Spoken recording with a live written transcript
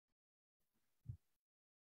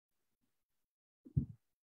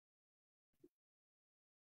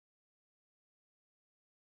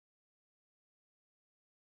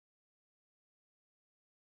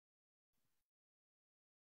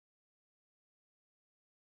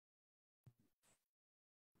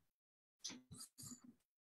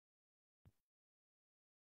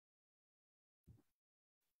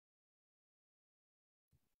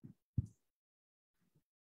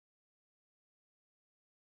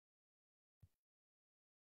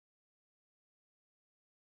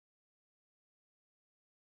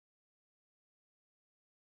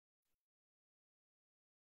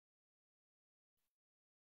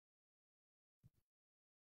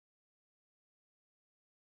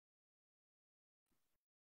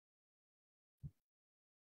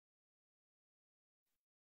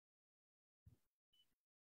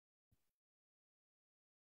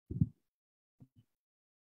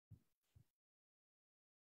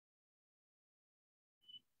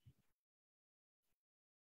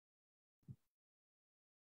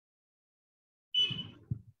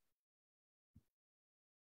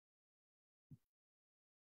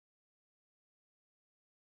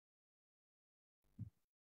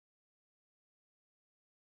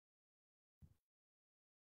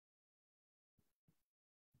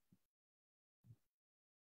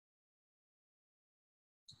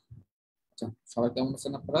আচ্ছা, সবাই কেমন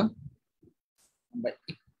আছেন আপনারা? আমরা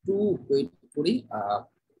একটু ওয়েট করি,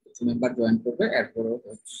 কিছু মেম্বার জয়েন করবে, এরপর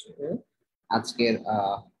হচ্ছে আজকের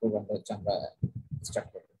প্রোগ্রামটা হচ্ছে আমরা স্টার্ট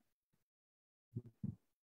করব।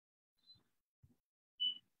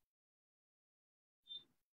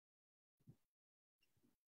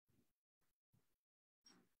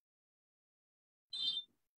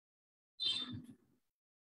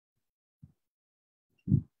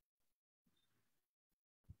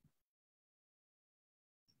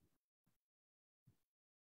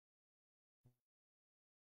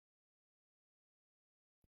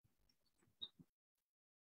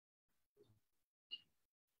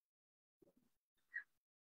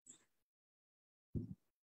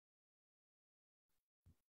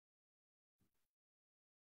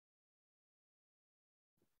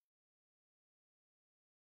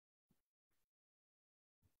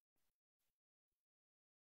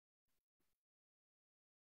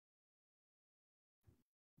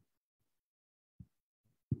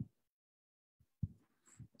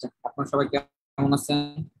 আচ্ছা, আপনারা সবাই কেমন আছেন?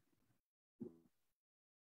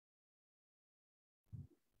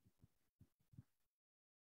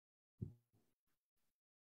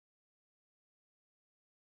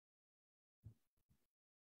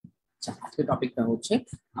 আচ্ছা, আজকের টপিকটা হচ্ছে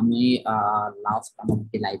আমি লাস্ট আমার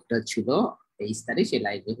যে লাইভটা ছিল 23 তারিখ, সেই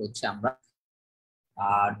লাইভে হচ্ছে আমরা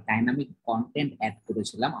ডাইনামিক কন্টেন্ট অ্যাড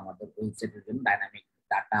করেছিলাম আমাদের ওয়েবসাইটের জন্য, ডাইনামিক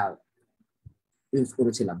ডাটা ইউজ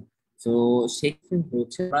করেছিলাম। তো সেক্ষেত্রে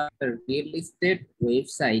হচ্ছে রিয়েল এস্টেট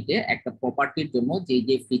ওয়েবসাইটে একটা প্রপার্টির জন্য যে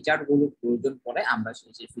যে ফিচার গুলো প্রয়োজন পড়ে আমরা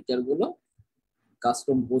সেই ফিচার গুলো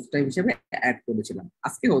কাস্টম পোস্ট টাইপ হিসেবে অ্যাড করেছিলাম।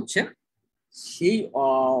 আজকে হচ্ছে সেই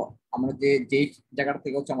আমরা যে জায়গাটা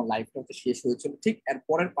থেকে হচ্ছে আমার লাইভটা হচ্ছে শেষ হয়েছিল, ঠিক এর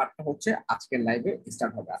পরের পার্টটা হচ্ছে আজকের লাইভে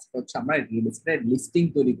স্টার্ট হবে। আজকে হচ্ছে আমরা রিয়েল এস্টেট লিস্টিং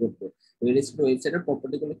তৈরি করবো, রিয়েল এস্টেট ওয়েবসাইটের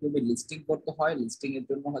প্রপার্টি গুলো কিভাবে লিস্টিং করতে হয়, লিস্টিং এর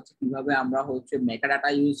জন্য হচ্ছে কিভাবে আমরা হচ্ছে মেটা ডাটা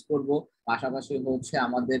ইউজ করব, পাশাপাশি হচ্ছে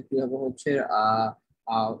আমাদের কিভাবে হচ্ছে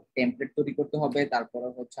টেমপ্লেট তৈরি করতে হবে, তারপরে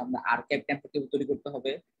হচ্ছে আমরা আর্কাইভ টেমপ্লেট তৈরি করতে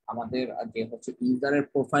হবে, আমাদের যে হচ্ছে ইউজারের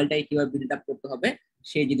প্রোফাইলটাই কিভাবে বিল্ড আপ করতে হবে,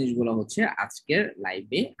 সেই জিনিসগুলো হচ্ছে আজকের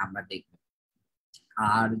লাইভে আমরা দেখব।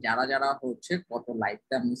 আর যারা যারা হচ্ছে কত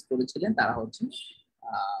লাইভটা মিস করেছিলেন তারা হচ্ছে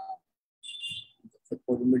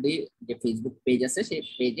কমিউনিটি যে ফেসবুক পেজ আছে সেই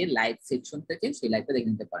পেজে লাইভ সেকশন থেকে সেই লাইভটা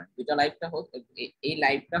দেখে নিতে পারেন। দুইটা লাইভটা এই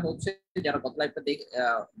লাইভটা হচ্ছে যারা কত লাইভটা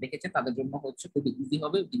দেখেছেন তাদের জন্য হচ্ছে খুব ইজি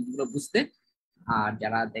হবে জিনিসগুলো বুঝতে, আর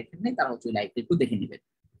যারা দেখেন নাই তারা হচ্ছে লাইভটা একটু দেখে নেবেন।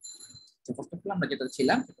 ফার্স্ট অফ অল আমরা যেটা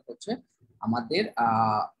ছিলাম সেটা হচ্ছে আমাদের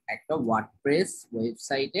একটা ওয়ার্ডপ্রেস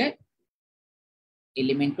ওয়েবসাইটে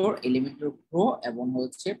এলিমেন্টর প্রো এবং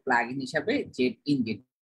হচ্ছে প্লাগইন হিসাবে জেট ইঞ্জিন,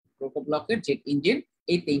 প্রোটো ব্লকের জেট ইঞ্জিন,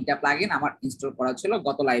 এই তিনটা প্লাগইন আমার ইনস্টল করা ছিল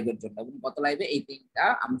গত লাইভের জন্য। এবং গত লাইভে এই তিনটা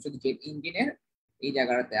আমরা শুধু জেট ইঞ্জিনের এই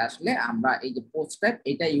জায়গাটাতে আসলে আমরা এই যে পোস্ট টাইপ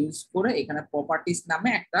এটা ইউজ করে এখানে প্রপার্টিস নামে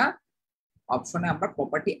একটা অপশনে আমরা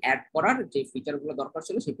প্রপার্টি অ্যাড করার যে ফিচার গুলো দরকার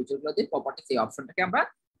ছিল সেই ফিচার গুলো দিয়ে প্রপার্টিস এই অপশনটাকে আমরা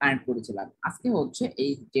কানেক্ট করেছিলাম। আজকে হচ্ছে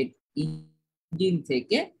এই জেট ইঞ্জিন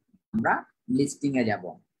থেকে আমরা লিস্টিং এ যাব।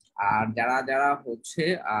 আর যারা যারা হচ্ছে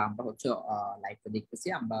আমরা হচ্ছে লাইভটা দেখতেছি,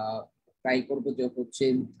 আমরা ট্রাই করবো যে হচ্ছে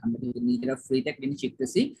আমরা নিজেরা ফ্রিতে একটা জিনিস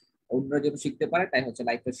শিখতেছি, অন্যরা যেন শিখতে পারে, তাই হচ্ছে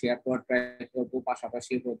লাইভটা শেয়ার করার ট্রাই করবো।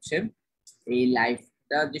 পাশাপাশি হচ্ছে এই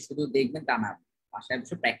লাইভটা যে শুধু দেখবেন তা না, পাশাপাশি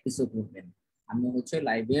বসে প্র্যাকটিসও করবেন। আমি হচ্ছে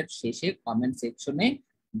লাইভের শেষে কমেন্ট সেকশনে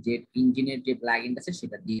যে ইঞ্জিনের যে প্লাগইন আছে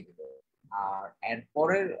সেটা দিয়ে দেবো। আর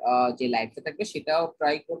এরপরের যে লাইভটা থাকবে সেটাও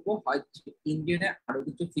ট্রাই করব, হয়তো ইঞ্জিনের আরো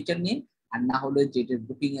কিছু ফিচার নিয়ে, আর না হলে যেটা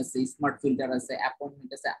বুকিং আছে, স্মার্ট ফিল্টার আছে,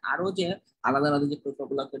 অ্যাপয়েন্টমেন্ট আছে, আরো যে আলাদা আলাদা যে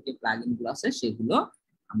প্রোটোকল যে প্লাগইন গুলো আছে সেগুলো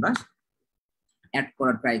আমরা অ্যাড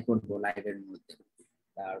করার ট্রাই করব লাইভের মধ্যে।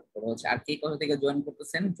 তারপরে হচ্ছে আর কে কোথা থেকে জয়েন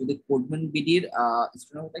করতেছেন, যদি কোডম্যান বিডির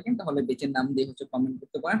স্টুডেন্ট হয়ে থাকেন তাহলে বেচের নাম দিয়ে হচ্ছে কমেন্ট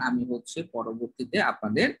করতে পারেন, আমি হচ্ছে পরবর্তীতে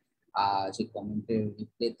আপনাদের সেই কমেন্টের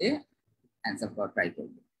রিপ্লাইতে অ্যান্সার করার ট্রাই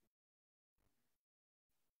করব।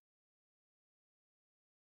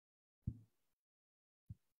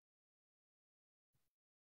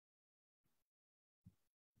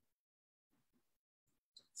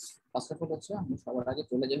 ফার্স্ট অফ অল হচ্ছে আমরা সবার আগে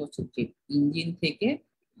চলে যাই হচ্ছে যে ইঞ্জিন থেকে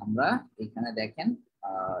আমরা এখানে দেখেন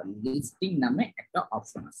লিস্টিং নামে একটা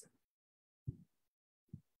অপশন আছে।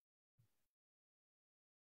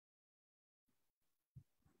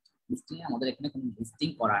 লিস্টিং আমাদের এখানে কোনো লিস্টিং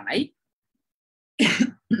করা নাই,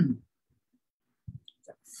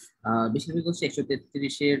 বেশিরভাগ হচ্ছে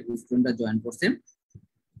 133-এর স্টুডেন্টরা জয়েন করছে,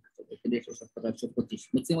 125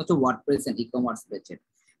 ম্যাক্সিমাম হচ্ছে ওয়ার্ডপ্রেস এন্ড ই-কমার্স পেজে।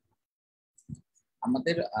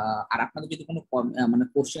 আমাদের আর আপনাদের যদি কোনো মানে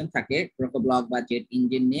কোশ্চেন থাকে প্রোটো ব্লগ বা জেট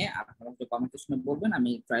ইঞ্জিন নিয়ে, আপনারা হচ্ছে কমেন্ট সেকশনে বলবেন,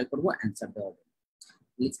 আমি ট্রাই করব অ্যানসার দেওয়ার।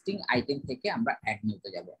 লিস্টিং আইটেম থেকে আমরা অ্যাড নিউতে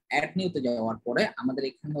যাব। অ্যাড নিউতে যাওয়ার পরে আমাদের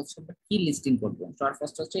এখানে হচ্ছে আমরা কি লিস্টিং করব। সবার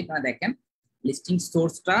ফার্স্ট হচ্ছে এখানে দেখেন লিস্টিং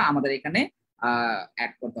সোর্সটা আমাদের এখানে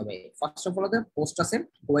অ্যাড করতে হবে। ফার্স্ট অফ অল পোস্ট আছে,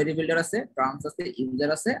 কোয়েরি বিল্ডার আছে, টার্মস আছে, ইউজার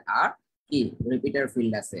আছে, আর কি রিপিটার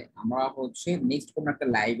ফিল্ড আছে। আমরা হচ্ছে নেক্সট কোন একটা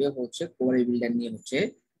লাইভে হচ্ছে কোয়েরি বিল্ডার নিয়ে হচ্ছে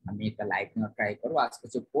আমি একটা লাইভ নেওয়ার ট্রাই করবো। আজকে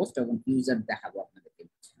হচ্ছে পোস্ট এবং ইউজার দেখাবো আপনাদেরকে।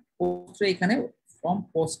 পোস্ট এখানে ফ্রম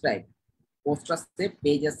পোস্ট টাইপ পোস্ট আছে,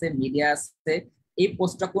 পেজ আছে, মিডিয়া আছে। এই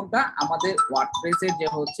পোস্টটা কোনটা আমাদের ওয়ার্ডপ্রেসে যে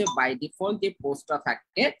হচ্ছে বাই ডিফল্ট যে পোস্টটা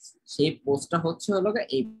থাকে সেই পোস্টটা হচ্ছে হলো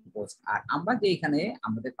এই পোস্ট। আর আমরা যে এখানে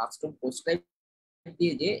আমাদের কাস্টম পোস্ট টাইপ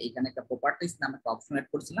দিয়ে যে এখানে একটা প্রপার্টিজ নামে একটা অপশন অ্যাড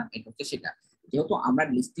করেছিলাম, এটা হচ্ছে সেটা। যেহেতু আমরা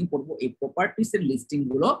লিস্টিং করব এই প্রপার্টিজ এর লিস্টিং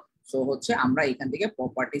গুলো, সো হচ্ছে আমরা এখান থেকে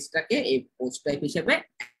প্রপার্টিজটাকে এই পোস্ট টাইপ হিসেবে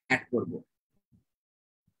অ্যাড করব।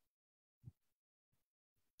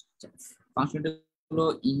 ফাংশনটা গুলো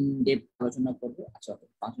ইন ডেপথ আলোচনা করব। আচ্ছা,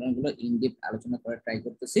 ফাংশন গুলো ইন ডেপথ আলোচনা করে ট্রাই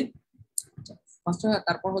করতেছি। আচ্ছা, ফার্স্ট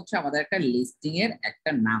তারপর হচ্ছে আমাদের একটা লিস্টিং এর একটা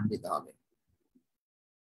নাম দিতে হবে।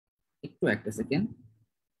 একটু একটা সেকেন্ড।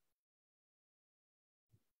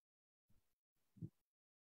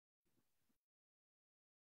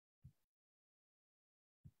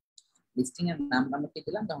 লিস্টিং এর নাম আমরা কি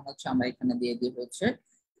দিলাম, তখন হচ্ছে আমরা এখানে দিয়ে দিব হচ্ছে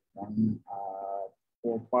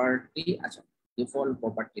প্রপার্টি। আচ্ছা, ডিফল্ট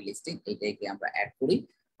প্রপার্টি লিস্টিং এটাকে আমরা অ্যাড করি।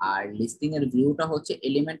 আর লিস্টিং এর ভিউটা হচ্ছে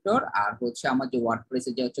এলিমেন্টর, আর হচ্ছে আমার যে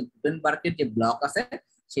ওয়ার্ডপ্রেসে যে হচ্ছে গুটেনবার্গের যে ব্লক আছে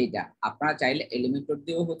সেইটা। আপনারা চাইলে এলিমেন্টর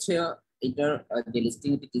দিয়েও হচ্ছে এটার যে লিস্টিং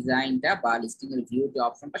এর ডিজাইনটা বা লিস্টিং এর ভিউ যে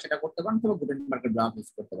অপশনটা সেটা করতে পারেন, অথবা গুটেনবার্গের ব্লক ইউজ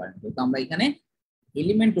করতে পারেন। তো আমরা এখানে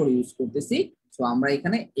এলিমেন্টর ইউজ করতেছি, সো আমরা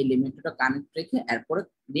এখানে এলিমেন্টরটা কানেক্ট রেখে এরপরে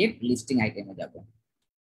ক্রিয়েট লিস্টিং আইটেমে যাব।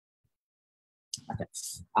 আচ্ছা,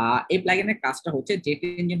 এই প্লাগইনের কাজটা হচ্ছে জেট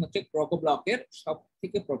ইঞ্জিন হচ্ছে ক্রোকো ব্লকের সব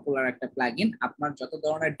থেকে পপুলার একটা প্লাগইন। আপনার যত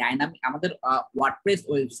ধরনের ডাইনামিক আমাদের ওয়ার্ডপ্রেস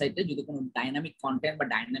ওয়েবসাইটে যদি কোনো ডাইনামিক কন্টেন্ট বা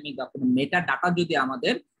ডাইনামিক বা কোনো মেটা ডাটা যদি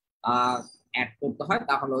আমাদের অ্যাড করতে হয়,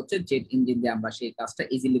 তাহলে হচ্ছে জেট ইঞ্জিন দিয়ে আমরা সেই কাজটা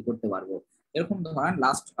ইজিলি করতে পারবো। এরকম ধরেন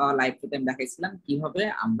লাস্ট লাইভটাতে আমি দেখাইছিলাম কিভাবে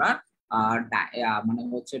আমরা মানে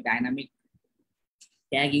হচ্ছে ডাইনামিক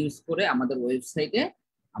ট্যাগ ইউজ করে আমাদের ওয়েবসাইটে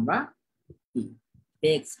আমরা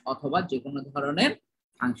টেক্সট অথবা যে কোনো ধরনের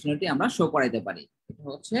ফাংশনালিটি আমরা শো করাইতে পারি। এটা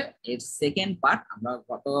হচ্ছে এর সেকেন্ড পার্ট। আমরা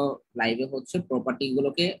গত লাইভে হচ্ছে প্রপার্টি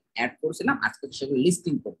গুলোকে অ্যাড করছিলাম, আজকে সেগুলো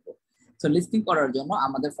লিস্টিং করব। সো লিস্টিং করার জন্য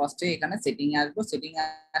আমাদের ফার্স্টে এখানে সেটিং এ আসবো। সেটিং এ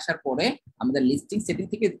আসার পরে আমাদের লিস্টিং সেটিং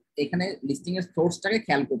থেকে এখানে লিস্টিং এর সোর্সটাকে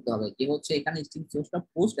খেয়াল করতে হবে যে হচ্ছে এখানে লিস্টিং সোর্সটা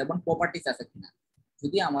পোস্ট এবং প্রপার্টিজ আছে কিনা।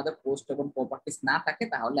 যদি আমাদের পোস্ট এবং প্রপার্টিজ না থাকে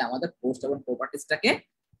তাহলে আমাদের পোস্ট এবং প্রপার্টিজটাকে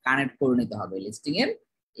কানেক্ট করে নিতে হবে লিস্টিং এর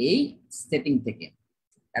এই সেটিং থেকে।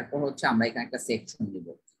 তারপর হচ্ছে আমরা এখানে একটা সেকশন দিব।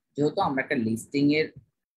 যেহেতু আমরা একটা লিস্টিং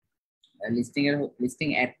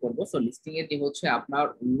অ্যাড করব, সো লিস্টিং এর যে হচ্ছে আপনার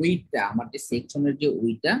উইডটা, আমার যে সেকশনের যে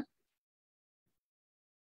উইডটা,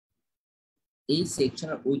 এই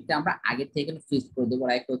সেকশনের উইডটা আমরা আগে থেকে ফিক্স করে দেবো।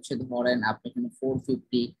 লাইক হচ্ছে ধরেন আপনি এখানে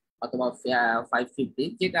 450 অথবা 550,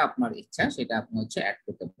 যেটা আপনার ইচ্ছা সেটা আপনি হচ্ছে অ্যাড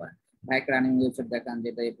করতে পারেন। ভাই একটা রানিং ওয়েবসাইট দেখান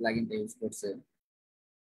যেটা এই প্লাগইনটা ইউজ করছে।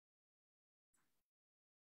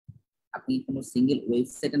 আপনি কোনো সিঙ্গেল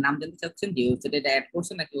ওয়েবসাইটের নাম জানতে চাচ্ছেন যে ওয়েবসাইটে এটা অ্যাড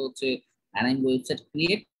করছেন, নাকি হচ্ছে রানিং ওয়েবসাইট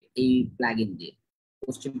ক্রিয়েট এই প্লাগইন দিয়ে?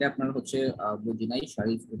 কোশ্চেনটা আপনার হচ্ছে বুঝি নাই,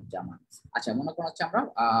 শরীফুজ্জামান। আচ্ছা, মনে করা হচ্ছে আমরা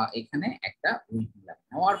এখানে একটা উইক নিলাম।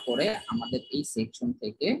 নেওয়ার পরে আমাদের এই সেকশন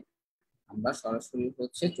থেকে আমরা সরাসরি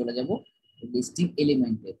হচ্ছে চলে যাব লিস্টিং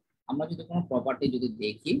এলিমেন্টে। আমরা যদি কোনো প্রপার্টি যদি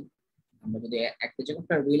দেখি, আমরা যদি একটা যে কোনো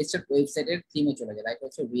রিয়েল এস্টেট ওয়েবসাইটের থিমে চলে যাই, লাইক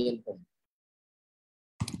হচ্ছে রিয়েল হোম।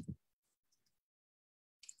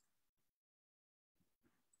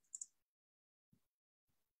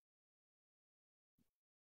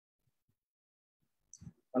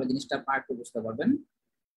 তাহলে জিনিসটা আপনারা একটু বুঝতে পারবেন।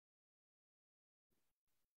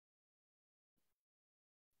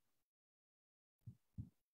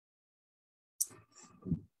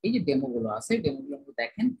 এই যে ডেমো গুলো আছে, ডেমো গুলো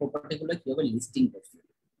দেখেন প্রপার্টি গুলো কিভাবে লিস্টিং করছে।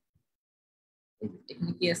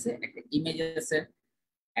 এখানে কি আছে, একটা ইমেজ আছে,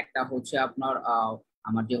 একটা হচ্ছে আপনার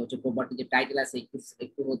আমার যে হচ্ছে প্রপার্টি যে টাইটেল আছে, একটু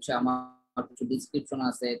একটু হচ্ছে আমার কিছু ডিসক্রিপশন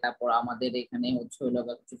আছে, তারপর আমাদের এখানে হচ্ছে হলো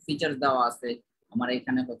কিছু ফিচার দেওয়া আছে, আমার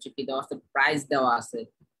এখানে হচ্ছে কি দেওয়া আছে, প্রাইস দেওয়া আছে।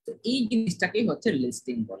 তো এই জিনিসটাকেই হচ্ছে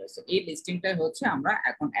লিস্টিং বলে। এই লিস্টিংটাই হচ্ছে আমরা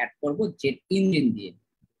এখন অ্যাড করব জেট ইঞ্জিন দিয়ে।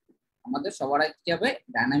 আমাদের সবার আগে কি হবে,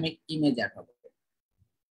 ডাইনামিক ইমেজ অ্যাড হবে।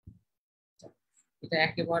 এটা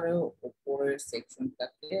একেবারে উপরের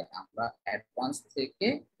সেকশনটাকে আমরা অ্যাডভান্স থেকে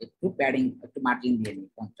একটু প্যাডিং, একটু মার্জিন দিয়ে নিই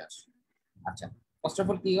 50। আচ্ছা, ফার্স্ট অফ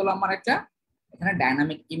অল কি হলো, আমার একটা এখানে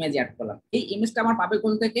ডাইনামিক ইমেজ অ্যাড করলাম। এই ইমেজটা আমার পাবে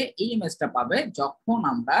কোথা থেকে? এই ইমেজটা পাবে যখন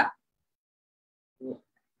আমরা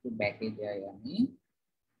একটু ব্যাকে যাই, আমি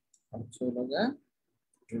হচ্ছে হলো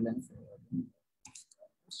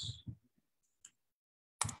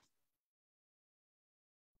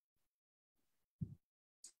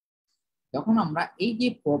যখন আমরা এই যে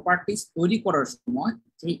প্রপার্টিজ তৈরি করার সময়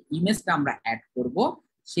যে ইমেজটা আমরা অ্যাড করব,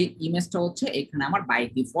 সেই ইমেজটা হচ্ছে এখানে আমার বাই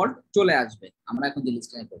ডিফল্ট চলে আসবে। আমরা এখন যে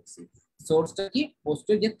লিস্টে করছি সোর্সটা কি,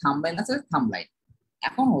 পোস্টের যে থাম্বনেইল আছে থাম্বনেইল।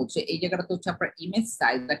 এখন হচ্ছে এই জায়গাটাতে হচ্ছে আপনার ইমেজ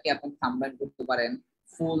সাইজটাকে আপনি থাম্বনেইল করতে পারেন,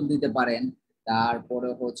 ফুল দিতে পারেন, তারপরে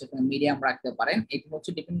হচ্ছে মিডিয়াম রাখতে পারেন। এটা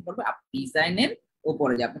হচ্ছে ডিপেন্ড করবে আপনি ডিজাইনের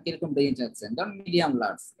উপরে যে আপনি কিরকম রেঞ্জ চাচ্ছেন। ধরুন মিডিয়াম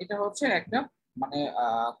লার্জ, এটা হচ্ছে একটা মানে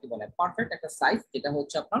কি বলে পারফেক্ট একটা সাইজ, যেটা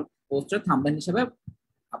হচ্ছে আপনার পোস্টের থাম্বনেইল হিসেবে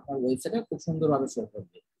আপনার ওয়েবসাইটে খুব সুন্দরভাবে শো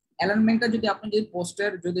করবে। অ্যালাইনমেন্টটা যদি আপনি যদি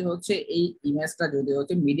পোস্টের যদি হচ্ছে এই ইমেজটা যদি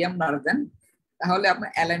হচ্ছে মিডিয়াম লার্জ দেন, তাহলে আপনার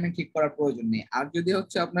অ্যালাইনমেন্ট ঠিক করার প্রয়োজন নেই। আর যদি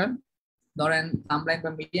হচ্ছে আপনার ধরেন থাম্বনেইল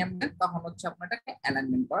বা মিডিয়াম দেন, তখন হচ্ছে আপনাকে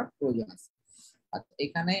অ্যালাইনমেন্ট করার প্রয়োজন আছে। আচ্ছা,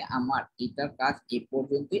 এখানে আমার এটার কাজ এ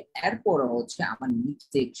পর্যন্ত। এরপরে হচ্ছে আমার নিচ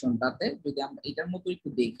সেকশনটাতে যদি আমরা এটার মতো একটু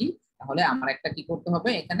দেখি, তাহলে আমার একটা কি করতে হবে,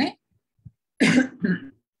 এখানে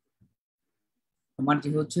আমার যে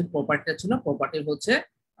হচ্ছে প্রপার্টিটা ছিল, প্রপার্টির হচ্ছে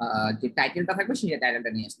যে টাইটেলটা থাকবে সেই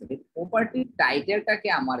টাইটেলটা নিয়ে আসতে হবে। প্রপার্টির টাইটেলটাকে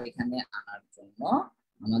আমার এখানে আনার জন্য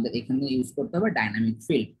আমাদের এখানে ইউজ করতে হবে ডাইনামিক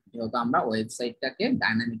ফিল্ড, যেহেতু আমরা ওয়েবসাইটটাকে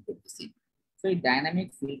ডাইনামিক করতেছি। তো এই ডাইনামিক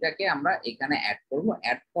ফিল্ডটাকে আমরা এখানে অ্যাড করব।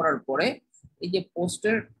 অ্যাড করার পরে এই যে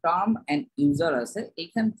পোস্টের টার্ম এন্ড ইউজার আছে,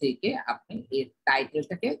 এখান থেকে আপনি এর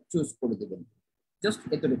টাইটেলটাকে চুজ করে দিবেন। জাস্ট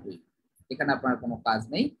এতটুকুই, এখানে আপনার কোনো কাজ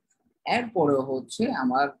নেই। এরপরে হচ্ছে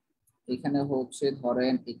আমার এখানে হচ্ছে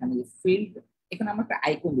ধরেন এখানে ফিল্ড, এখানে আমরা একটা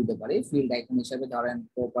আইকন দিতে পারি। ফিল্ড আইকন হিসেবে ধরেন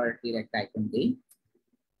প্রপার্টির একটা আইকন দিই।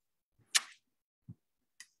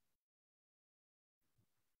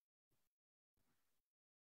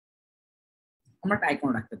 আমরা একটা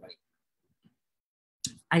আইকন রাখতে পারি।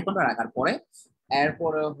 আইকনটা রাখার পরে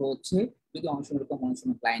এরপরে হচ্ছে যদি অনেক সময় এরকম অনেক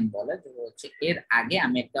সময় ক্লায়েন্ট বলে যে হচ্ছে এর আগে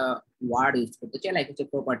আমি একটা ওয়ার্ড ইউজ করতে চাই, লাইক হচ্ছে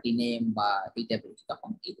প্রপার্টি নেম বা এই টাইপের,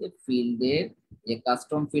 তখন এই যে ফিল্ডের যে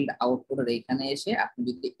কাস্টম ফিল্ড আউটপুটের এখানে এসে আপনি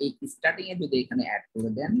যদি এই স্টার্টিং এ যদি এখানে অ্যাড করে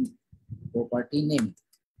দেন প্রপার্টি নেম,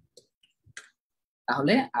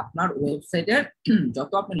 তাহলে আপনার ওয়েবসাইটের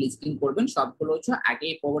যত আপনি লিস্টিং করবেন সবগুলো হচ্ছে আগে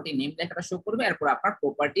প্রপার্টি নেম লেখাটা শো করবে, এরপর আপনার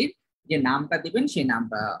প্রপার্টির যে নামটা দিবেন সেই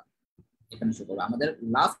নামটা এখানে শো করবে। আমাদের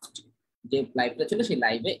লাস্ট যে লাইভটা ছিল সেই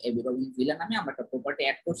লাইভে এভিরবিন ভিলা নামে আমরা একটা প্রপার্টি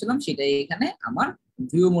অ্যাড করছিলাম, সেটাই এখানে আমার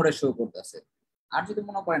ভিউ মোডে শো করতেছে। আর যদি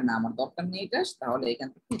মনে করেন না আমার দরকার নেই এটা, তাহলে এখান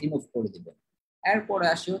থেকে রিমুভ করে দিবেন। এরপরে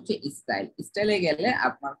আসি হচ্ছে স্টাইল। স্টাইলে গেলে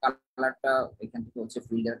আপনার কালারটা এখান থেকে হচ্ছে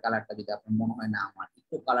ফিল্ডের কালারটা যদি আপনার মনে হয় না আমার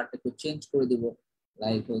একটু কালারটা একটু চেঞ্জ করে দিব,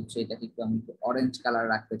 লাইক হচ্ছে এটাকে একটু আমি অরেঞ্জ কালার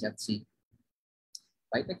রাখতে চাচ্ছি,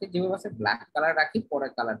 বা এটাকে যেভাবে আছে ব্ল্যাক কালার রাখি, পরে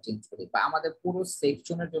কালার চেঞ্জ করি, বা আমাদের পুরো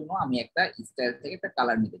সেকশনের জন্য আমি একটা স্টাইল থেকে একটা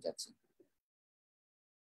কালার নিতে চাচ্ছি।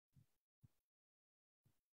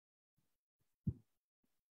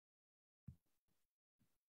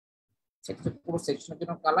 পুরো সেকশনের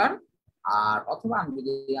জন্য কালার, আর অথবা আমি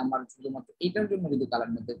যদি আমার শুধুমাত্র এটার জন্য যদি কালার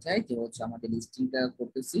নিতে চাই, যে হচ্ছে আমাদের লিস্টিংটা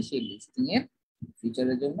করতেছি সেই লিস্টিং এর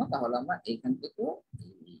ফিচারের জন্য, তাহলে আমরা এখান থেকে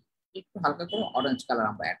একটু হালকা করে অরেঞ্জ কালার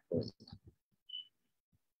আমরা অ্যাড করে দিলাম।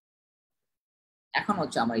 এখন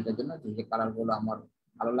হচ্ছে আমার এটার জন্য যে কালার গুলো আমার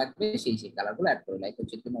ভালো লাগবে সেই সেই কালার গুলো অ্যাড করে, লাইক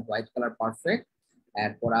হচ্ছে হোয়াইট কালার পারফেক্ট।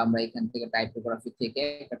 এরপর আমরা এখান থেকে টাইপোগ্রাফি থেকে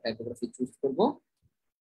একটা টাইপোগ্রাফি চুজ করব,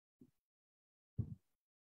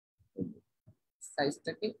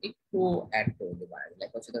 সাইজটাকে একটু অ্যাড করে দেবো,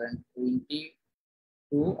 লাইক হচ্ছে ধরেন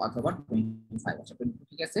 22 অথবা 25, আচ্ছা 22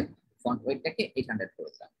 ঠিক আছে। ফন্ট ওয়েটটাকে 800 করে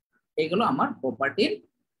দিলাম। এগুলো আমার প্রপার্টির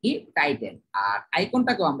কি টাইটেল। আর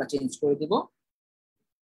আইকনটাকেও আমরা চেঞ্জ করে দিব।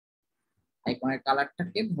 আইকনের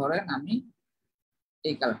কালারটাকে ধরেন আমি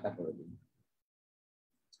এই কালারটা করে দিব।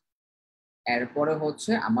 এরপরে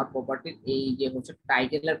হচ্ছে আমার প্রপার্টির এই যে হচ্ছে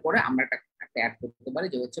টাইটেলের পরে আমরা একটা অ্যাড করতে পারি,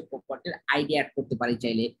 যে হচ্ছে প্রপার্টির আইডি অ্যাড করতে পারি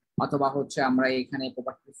চাইলে, অথবা হচ্ছে আমরা এখানে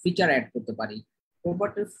প্রপার্টির ফিচার অ্যাড করতে পারি।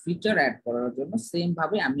 প্রপার্টির ফিচার অ্যাড করার জন্য সেম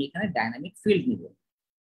ভাবে আমি এখানে ডাইনামিক ফিল্ড নিব।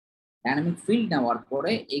 ডাইনামিক ফিল্ড নেওয়ার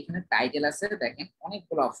পরে এখানে টাইটেল আছে, দেখেন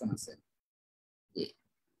অনেকগুলো অপশন আছে।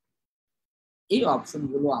 এই অপশন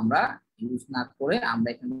গুলো আমরা ইউজ না করে আমরা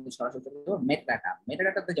এখানে সরাসরি মেটাডাটা।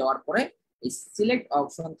 মেটাডাটাতে যাওয়ার পরে এই সিলেক্ট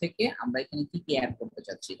অপশন থেকে আমরা এখানে কি কি অ্যাড করতে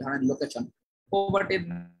চাচ্ছি, ধরেন লোকেশন, প্রপার্টির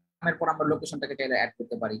নামের পর আমরা লোকেশনটাকে চাইলে অ্যাড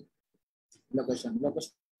করতে পারি। লোকেশন,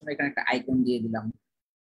 লোকেশন এখানে একটা আইকন দিয়ে দিলাম।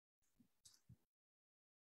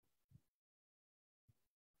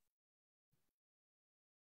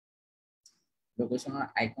 লোকেশনের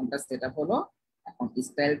আইকনটা সেট আপ হলো। এখন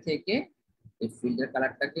স্টাইল থেকে এই ফিল্ডের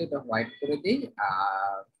কালারটাকে এটা হোয়াইট করে দিই,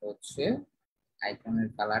 আর হচ্ছে আইকনের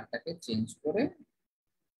কালারটাকে চেঞ্জ করে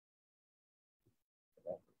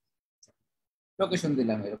লোকেশন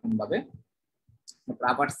দিলাম এরকম ভাবে।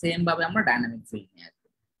 আবার সেম ভাবে আমরা ডাইনামিক ফিল্ড নিয়ে আসবো।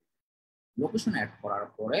 লোকেশন অ্যাড করার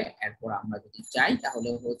পরে এরপর আমরা যদি চাই তাহলে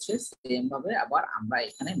হচ্ছে সেম ভাবে আবার আমরা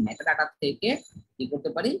এখানে মেটাডাটা থেকে কি করতে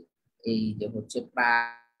পারি, এই যে হচ্ছে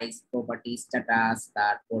প্রাইস, প্রপার্টি স্ট্যাটাস,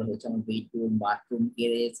 তারপর হচ্ছে আমার বেডরুম, বাথরুম,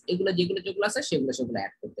 গ্যারেজ, এগুলো যেগুলো যেগুলো আছে সেগুলো সেগুলো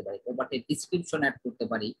অ্যাড করতে পারি। প্রপার্টি ডিসক্রিপশন অ্যাড করতে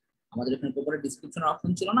পারি। আমাদের এখানে প্রপার্টি ডিসক্রিপশনের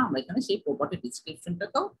অপশন ছিল না, আমরা এখানে সেই প্রপার্টি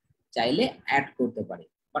ডিসক্রিপশনটাকেও চাইলে অ্যাড করতে পারি।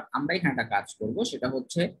 বাট আমরা এখানে একটা কাজ করব, সেটা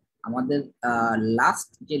হচ্ছে আমাদের লাস্ট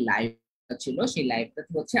যে লাইভটা ছিল সেই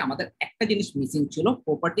লাইভটাতে হচ্ছে আমাদের একটা জিনিস মিসিং ছিল।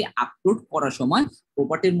 প্রপার্টি আপলোড করার সময়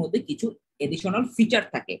প্রপার্টির মধ্যে কিছু এডিশনাল ফিচার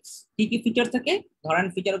থাকে। কি কি ফিচার থাকে? ধরেন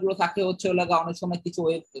ফিচার গুলো থাকে হচ্ছে লগা অনেক সময়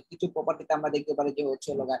কিছু প্রপার্টিতে আমরা দেখতে পারি যে হচ্ছে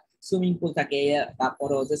লগা সুইমিং পুল থাকে,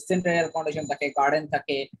 তারপরে হচ্ছে সেন্ট্রাল এয়ার কন্ডিশন থাকে, গার্ডেন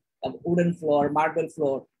থাকে, তারপর উডেন ফ্লোর, মার্বেল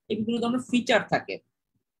ফ্লোর, এগুলো ধরনের ফিচার থাকে,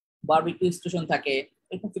 বারবিকিউ স্টেশন থাকে,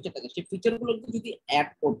 এরকম ফিচার থাকে। সেই ফিচার গুলো যদি অ্যাড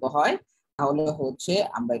করতে হয় তাহলে হচ্ছে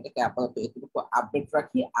আমরা এটাকে আপাতত এতটুকু আপডেট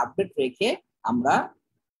রাখি। আপডেট রেখে আমরা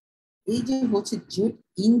এই যে হচ্ছে জেট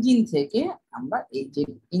ইঞ্জিন থেকে আমরা এই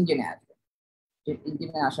জেট ইঞ্জিনে আসবো। জেট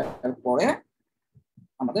ইঞ্জিনে আসার পরে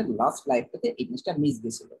আমাদের লাস্ট লাইফটাতে এই জিনিসটা মিস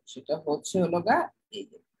গেছিল, সেটা হচ্ছে হলো গা এই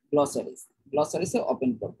যে গ্লসারিজ। গ্লসারিজে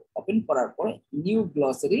ওপেন করব, ওপেন করার পরে নিউ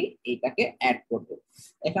গ্লসারি এটাকে অ্যাড করব।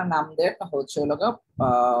 এখানে নাম দেয় হচ্ছে হলো গা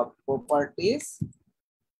properties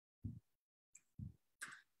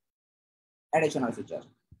additional feature.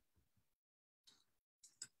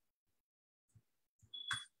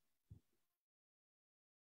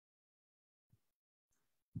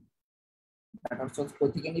 Data source কই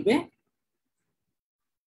থেকে নিবে?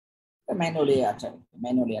 ম্যানুয়ালি, আচ্ছা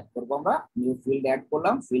ম্যানুয়ালি অ্যাড করবো। আমরা নিউ ফিল্ড অ্যাড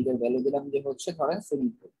করলাম, ফিল্ডের ভ্যালু দিলাম যে হচ্ছে ধরেন সুইমিং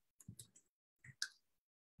পুল।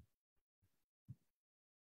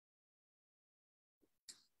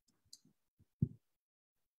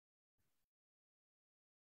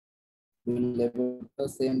 ফিল্ড লেভেলটা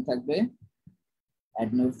সেম থাকবে, অ্যাড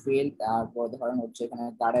নিউ ফিল্ড। তারপর ধরেন হচ্ছে এখানে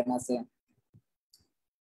গার্ডেন আছে।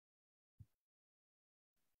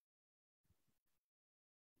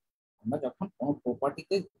 আমরা যখন কোনো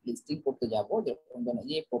প্রপার্টিতে লিস্টিং করতে যাব, যখন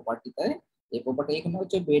এই প্রপার্টিতে, এই প্রপার্টি এখানে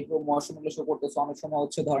হচ্ছে বেডরুম, ওয়াশরুম গুলো শো করতেছে, অনেক সময়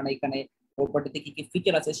হচ্ছে ধরেন এখানে প্রপার্টিতে কি কি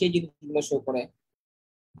ফিচার আছে সেই জিনিসগুলো শো করে।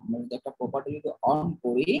 আমরা যদি একটা প্রপার্টি যদি অন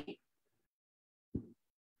করি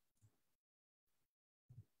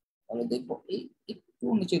তাহলে দেখবো এই একটু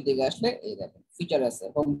নিচের দিকে আসলে এই দেখেন ফিচার আছে,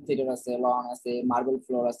 হোম থিয়েটার আছে, লন আছে, মার্বেল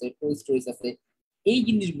ফ্লোর আছে, টু স্টোরিজ আছে। এই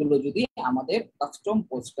জিনিসগুলো যদি আমাদের কাস্টম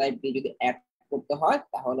পোস্ট টাইপ দিয়ে যদি অ্যাড করতে হয়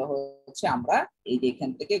তাহলে হচ্ছে আমরা এই যে এখান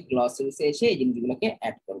থেকে গ্লসারিসে এসে এই জিনিসগুলোকে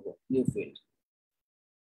অ্যাড করব। নিউ ফিল্ড,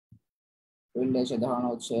 ফিল্ডে এসে ধরুন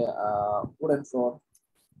হচ্ছে উডেন ফ্লোর,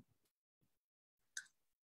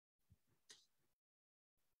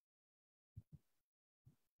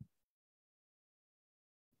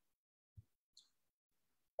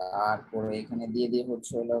 তারপরে এখানে দিয়ে দিয়ে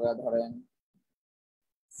হচ্ছে হলো ধরেন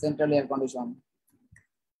সেন্ট্রাল এয়ার কন্ডিশন।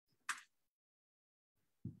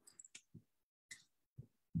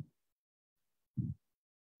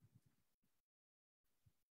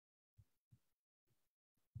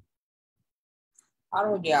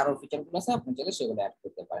 আরো যে আরো ফিচার গুলো আছে আপনি চাইলে সেগুলো অ্যাড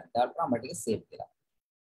করতে পারেন। তারপর আমরা এটাকে সেভ দিলাম।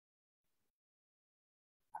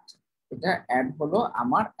 আচ্ছা, এটা অ্যাড হলো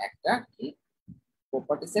আমার একটা কি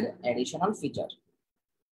প্রপার্টিস এর এডিশনাল ফিচার।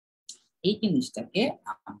 এই জিনিসটাকে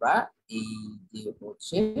আমরা এই যে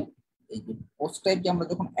হচ্ছে এই যে পোস্ট টাইপ যে আমরা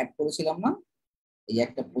যখন অ্যাড করেছিলাম না, এই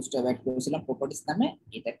একটা পোস্ট টাইপ অ্যাড করেছিলাম প্রপার্টিস নামে,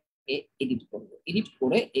 এটাকে এডিট করব। এডিট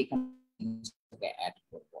করে এখানে অ্যাড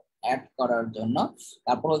করব। অ্যাড করার জন্য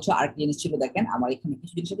তারপর হচ্ছে আরেকটা জিনিস ছিল, দেখেন আমার এখানে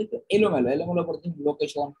কিছু জিনিস একটু এলোমেলো এলোমেলো করে,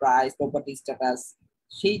 লোকেশন, প্রাইস, প্রপার্টি স্ট্যাটাস,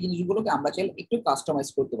 সেই জিনিসগুলোকে আমরা চাইলে একটু কাস্টমাইজ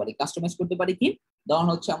করতে পারি। কাস্টমাইজ করতে পারি কি, ধরুন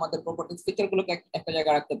হচ্ছে আমাদের প্রপার্টি ফিচার গুলোকে একটা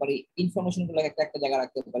জায়গায় রাখতে পারি, ইনফরমেশন গুলো একটা একটা জায়গায়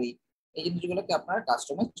রাখতে পারি। এই জিনিসগুলোকে আপনারা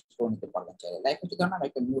কাস্টমাইজ করে নিতে পারবেন চাইলে। লাইক হচ্ছে ধরুন আমি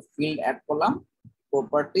একটা নিউ ফিল্ড অ্যাড করলাম,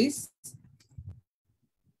 প্রপার্টিস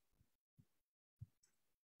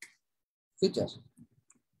ফিচার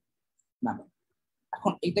নামে।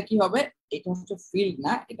 এখন এটা কি হবে? এটা হচ্ছে ফিল্ড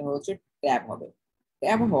না, এটা হচ্ছে ট্যাব হবে।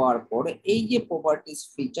 ট্যাব হওয়ার পরে এই যে প্রপার্টিস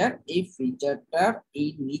ফিচার, এই ফিচারটার এই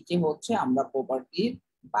নিচে হচ্ছে আমরা প্রপার্টির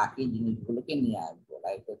বাকি জিনিসগুলোকে নিয়ে আসবো।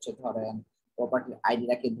 লাইক হচ্ছে ধরেন প্রপার্টির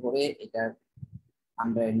আইডিটাকে ধরে এটার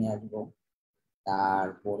আন্ডারে নিয়ে আসবো।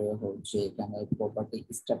 তারপরে হচ্ছে এখানে প্রপার্টি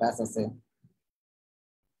স্ট্যাটাস আছে,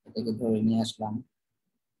 এটাকে ধরে নিয়ে আসলাম।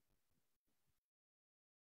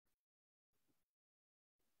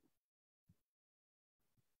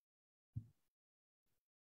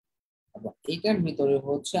 এবং এইটার ভিতরে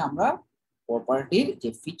হচ্ছে আমরা প্রপার্টির যে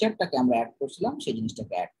ফিচারটাকে আমরা অ্যাড করছিলাম সেই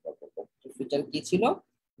জিনিসটাকে অ্যাড করবো। ফিচার কি ছিল?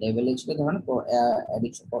 লেভেলে ছিল ধরেন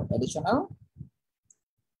অ্যাডিশনাল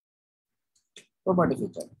প্রপার্টি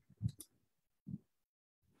ফিচার।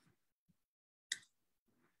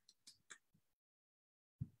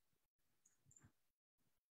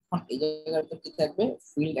 এখন এই জায়গাটা কি থাকবে?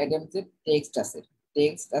 ফিল্ড আইটেমস এর টেক্সট আছে,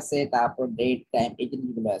 টেক্সট আছে, তারপর ডেট টাইম, এই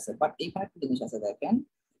জিনিসগুলো আছে। বাট এখানে একটা জিনিস আছে দেখেন,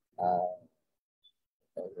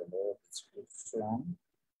 ডেসক্রিপশন,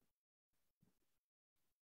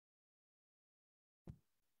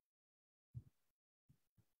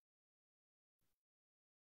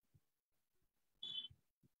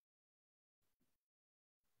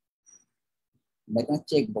 দেখেন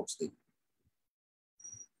চেক বক্স দিই,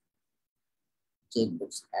 চেক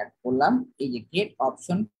বক্স অ্যাড করলাম, এই যে গেট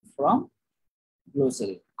অপশন ফ্রম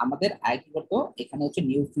গ্লোসারি। আমাদের আগে কি করতো, এখানে হচ্ছে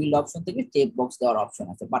নিউ ফিল্ড অপশন থেকে চেক বক্স দেওয়ার অপশন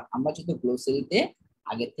আছে, বাট আমরা যেহেতু গ্লোসারিতে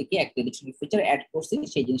আগে থেকে একটা এডিশনাল ফিচার অ্যাড করছি,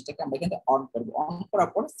 সেই জিনিসটাকে আমরা এখানে অন করব। অন করার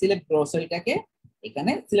পর সিলেক্ট গ্লোসারিটাকে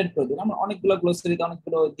এখানে সিলেক্ট করে দিলাম। অনেকগুলো গ্লোসারিতে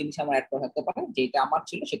অনেকগুলো জিনিস আমরা অ্যাড করা থাকতে পারে, যেটা আমার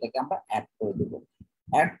ছিল সেটাকে আমরা অ্যাড করে দেব।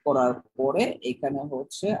 অ্যাড করার পরে এখানে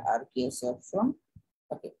হচ্ছে আর কি আছে অপশন,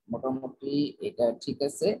 ওকে মোটামুটি এটা ঠিক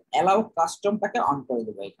আছে। অ্যালাউ কাস্টমটাকে অন করে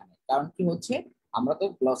দেবো এখানে, কারণ কি হচ্ছে আমরা তো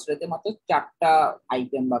গ্লসারিতে মাত্র 4টা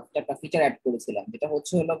আইটেম বা 4টা ফিচার অ্যাড করেছিলাম, যেটা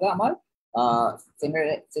হচ্ছে হলো আমার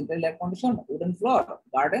central air condition, wooden floor,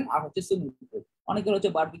 garden, আর হচ্ছে সুইমিং পুল। অনেকের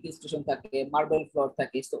হচ্ছে বারবিকিউ স্টেশন থাকে, মার্বেল ফ্লোর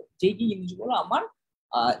থাকে। তো যেই যে জিনিসগুলো আমার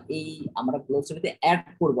এই আমরা গ্লোসারিতে অ্যাড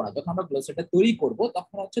করব না, যখন আমরা গ্লোসারিটা তৈরি করব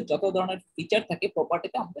তখন হচ্ছে যত ধরনের ফিচার থাকে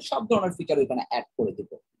প্রপার্টিতে, আমরা সব ধরনের ফিচার ওইখানে অ্যাড করে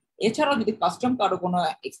দেবো। এছাড়াও যদি কাস্টম কারো কোনো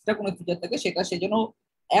এক্সট্রা কোনো ফিচার থাকে সেটা সেজন্য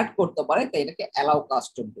অ্যাড করতে পারে, তাই এটাকে অ্যালাউ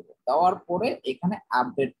কাস্টম দেবো। দেওয়ার পরে এখানে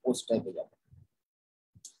আপডেট পোস্ট টাইপে যাবে।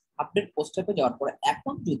 আপডেট পোস্ট টাইপে যাওয়ার পরে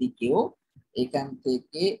এখন যদি কেউ এখান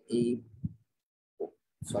থেকে এই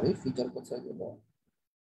সরি ফিচার কোথায় গেল,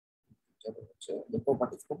 হচ্ছে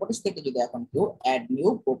প্রপার্টিজ, প্রপার্টিজ থেকে যদি এখন কেউ অ্যাড নিউ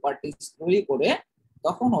প্রপার্টিজ তৈরি করে,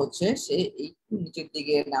 তখন হচ্ছে সে একটু নিচের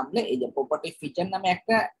দিকে নামলে এই যে প্রপার্টি ফিচার নামে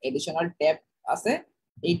একটা এডিশনাল ট্যাব আছে।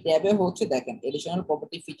 এই ট্যাবে হচ্ছে দেখেন এডিশনাল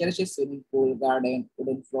প্রপার্টি ফিচারে সে swimming pool, garden,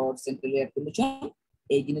 wooden floor, central air condition,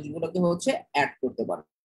 এই জিনিসগুলোকে হচ্ছে অ্যাড করতে পারে।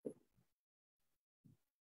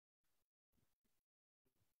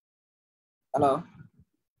 হ্যালো,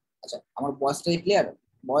 আচ্ছা আমার ভয়েসটাই ক্লিয়ার?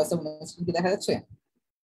 ভয়েস এবং স্ক্রিন কি দেখা যাচ্ছে?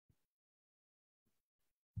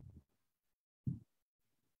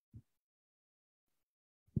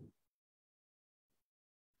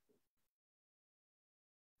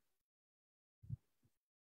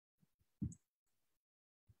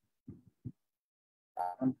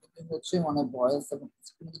 এখন যদি হচ্ছে মানে ভয়েস এবং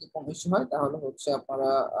স্ক্রিন যদি কোনো ইস্যু হয় তাহলে হচ্ছে আপনারা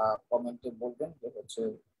কমেন্টে বলবেন যে হচ্ছে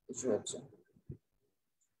ইস্যু হচ্ছে।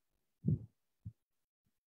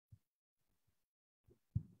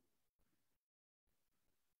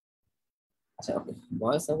 আচ্ছা ওকে,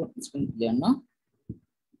 ভয়েস এবং স্ক্রিন ক্লিয়ার না?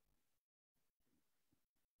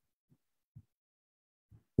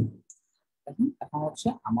 এখন এখন হচ্ছে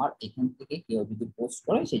আমার এখান থেকে কেউ যদি পোস্ট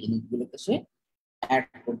করে সেই জিনিসগুলোকে সে অ্যাড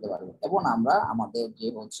করতে পারবে, এবং আমরা আমাদের যে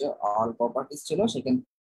হচ্ছে অল প্রপার্টিস ছিল সেখান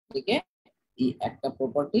থেকে এই একটা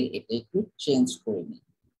প্রপার্টি এটা একটু চেঞ্জ করে নিই।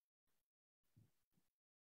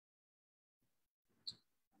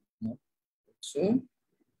 হচ্ছে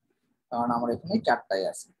কারণ আমার এখানে 4টাই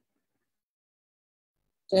আছে,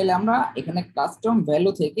 চাইলে আমরা এখানে কাস্টম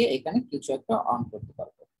ভ্যালু থেকে এখানে কিছু একটা অন করতে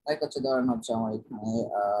পারবো। লাইক হচ্ছে ধরেন হচ্ছে আমার এখানে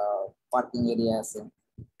পার্কিং এরিয়া আছে,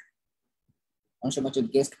 অনেক সময় হচ্ছে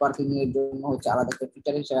গেস্ট পার্কিং এর জন্য হচ্ছে আলাদা একটা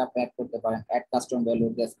ফিচার হিসেবে আপনি অ্যাড করতে পারেন, add custom value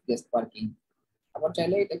guest guest parking. আবার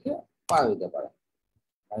চাইলে এটাকে পাওয়া দিতে পারেন,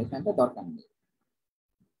 আর এখানটা দরকার নেই।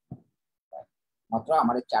 মাত্র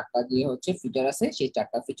আমার এই 4টা দিয়ে হচ্ছে ফিচার আছে, সেই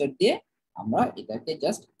 4টা ফিচার দিয়ে আমরা এটাকে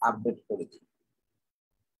জাস্ট আপডেট করে দিই।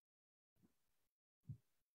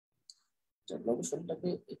 লোকেশনটাকে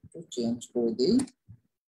একটু চেঞ্জ করে দিই,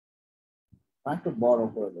 একটু বড়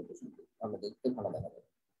করে লোকেশনটা, তাহলে দেখতে ভালো দেখা যাবে।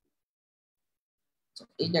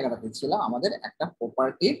 এই জায়গাটাতে ছিল আমাদের একটা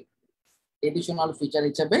প্রপার্টির এডিশনাল ফিচার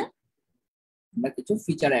হিসেবে আমরা কিছু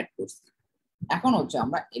ফিচার অ্যাড করছি। এখন হচ্ছে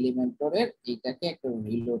আমরা এলিমেন্টরের এইটাকে একটা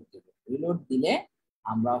রিলোড দেব। রিলোড দিলে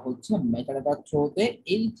আমরা হচ্ছে মেটাডাটা থ্রোতে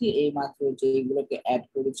এই যে এই মাত্র যে এইগুলোকে অ্যাড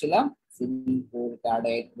করেছিলাম, সুইমিং পুল,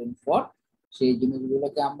 গার্ডেন, ফর, সেই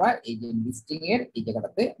জিনিসগুলোকে আমরা এই যে লিস্টিং এর এই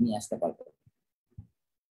জায়গাটাতে নিয়ে আসতে পারবো।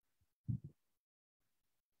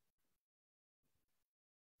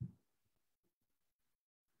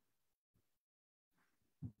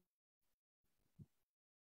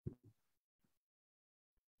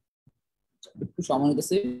 একটু সময়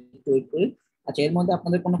নিতেছে, একটু ওয়েট করি। আচ্ছা এর মধ্যে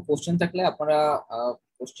আপনাদের কোনো কোশ্চেন থাকলে আপনারা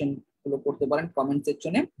কোশ্চেন গুলো করতে পারেন কমেন্ট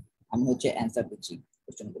সেকশনে, আমি হচ্ছে অ্যান্সার দিচ্ছি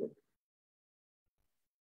কোশ্চেন গুলো।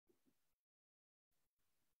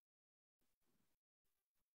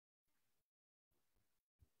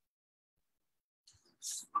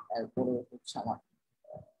 তারপরে হচ্ছে আমার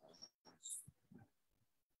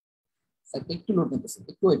একটু লোড নিতেছে,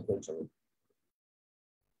 একটু ওয়েট করুন সবাই।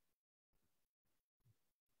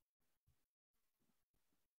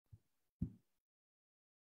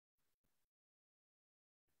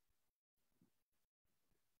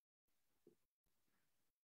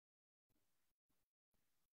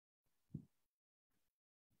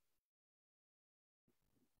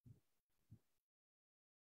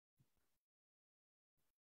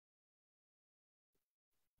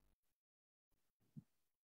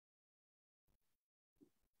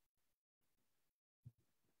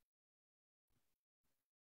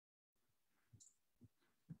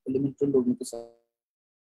 এলিমেন্টারি লোড নিতেছে।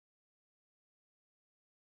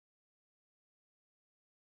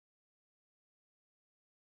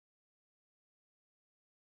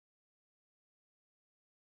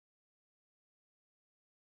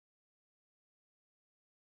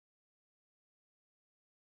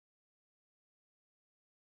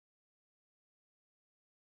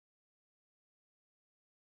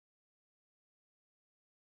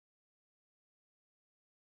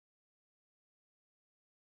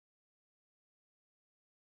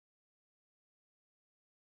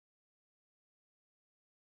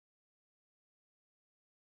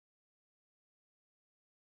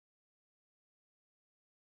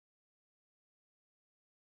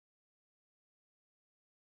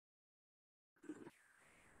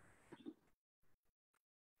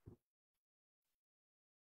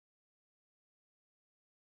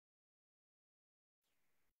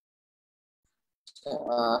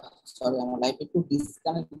 সরি, আমার লাইফ একটু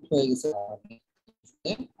ডিসকানেক্ট হয়ে গেছে।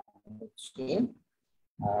 হচ্ছে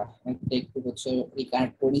একটু হচ্ছে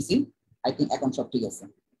রিকানেক্ট করেছি। আই থিঙ্ক এখন সব ঠিক আছে।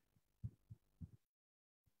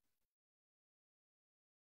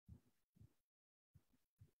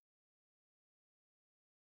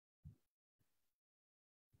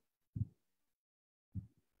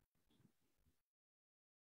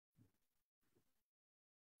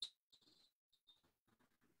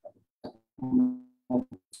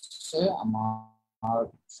 আমার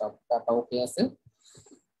সব ডাটা ওকে আছে।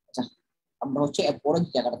 আচ্ছা, আমরা হচ্ছে পরের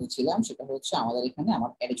যে জায়গাটাতে ছিলাম সেটা হচ্ছে আমাদের এখানে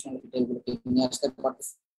আমার অ্যাডিশনাল ডিটেইল গুলোকে নিয়ে আসতে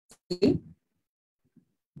পারতেছি।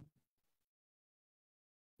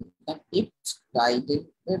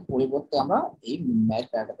 গাইডের পরিবর্তে আমরা এই ম্যাচ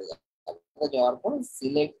ডাটাতে যাওয়ার পর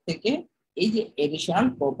সিলেক্ট থেকে এই যে এডিশনাল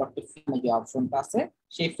প্রপার্টি যে অপশনটা আছে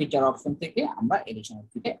সেই ফিচার অপশন থেকে আমরা এডিশনাল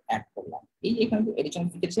ফিচার অ্যাড করলাম। এই যে এখানে এডিশনাল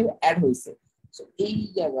ফিচার হিসেবে অ্যাড হয়েছে। সো এই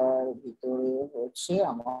জায়গার ভিতরে হচ্ছে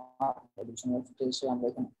আমার এডিশনাল ফিচার হিসেবে আমরা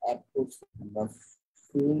এখানে অ্যাড করছি। আমরা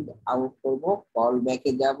ফিল্ড আউট করব, কল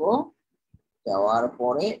ব্যাকে যাব, যাওয়ার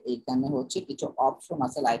পরে এখানে হচ্ছে কিছু অপশন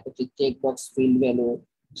আছে, লাইক হচ্ছে check box, field value,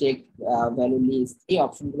 check value list. এই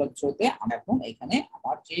অপশনগুলোর থ্রুতে আমি এখন এখানে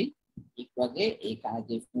আমার যে একটু আগে এখানে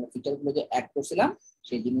যে ফিচার গুলো যে অ্যাড করছিলাম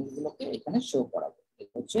সেই জিনিসগুলোকে এখানে শো করাবো।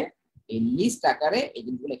 এটা হচ্ছে এই লিস্ট আকারে এই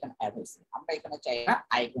জিনিসগুলো এখানে অ্যাড হয়েছে। আমরা এখানে চাই না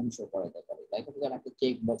আইকন শো করাতে পারি, লাইক হচ্ছে একটা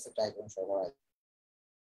চেক বক্স একটা আইকন শো করা,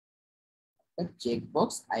 চেক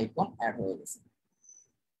বক্স আইকন অ্যাড হয়ে গেছে।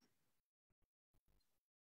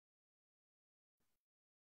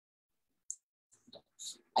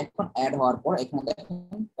 আইকন অ্যাড হওয়ার পর এখানে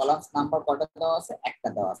দেখেন কলামস নাম্বার কয়টা দেওয়া আছে, একটা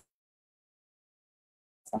দেওয়া আছে।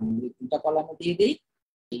 আমি দুইটা কলামে দিয়ে দিই,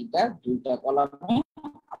 এইটা দুইটা কলামে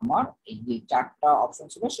আমার এই যে চারটা অপশন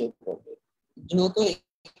ছিল সেভ করবে। যেহেতু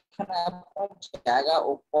এখানে আপনার জায়গা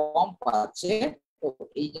ও কম পাচ্ছে, তো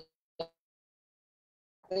এই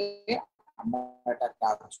আমরা একটা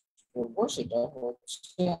কাজ করব, সেটা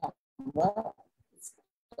হচ্ছে আমরা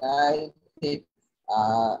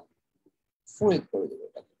ফুল করে দেবো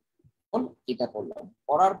এটাকে। এটা করলাম,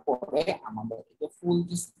 করার পরে আমাদের এই ফুল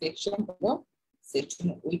যে সেকশন হলো সেকশন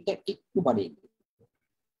উইডথটা একটু বাড়িয়ে দিই।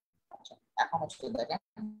 আচ্ছা, এখন হচ্ছে দেখেন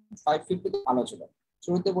 550 তো ভালো ছিল।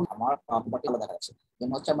 শুরুতে বল আমার প্রপার্টি ভালো দেখা যাচ্ছে,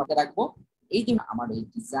 যেমন হচ্ছে আমরা রাখবো এই যে আমার এই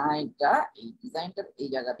ডিজাইনটা, এই ডিজাইনটার এই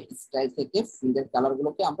জায়গাতে স্টাইল থেকে ফিল্ডের কালার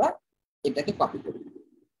গুলোকে আমরা এটাকে কপি করি,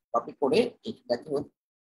 কপি করে এটাকে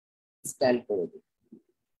স্টাইল করে দিই।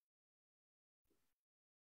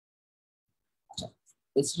 আচ্ছা,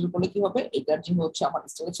 স্টাইল করলে কি হবে, এটার যে হচ্ছে আমার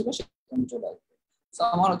স্টাইল ছিল সেটা চলে আসবে। সো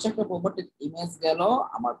আমার হচ্ছে একটা প্রপার্টির ইমেজ গেল,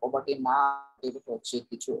 আমার প্রপার্টির নাম হচ্ছে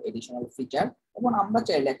কিছু এডিশনাল ফিচার, এবং আমরা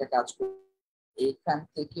চাইলে একটা কাজ করি এখান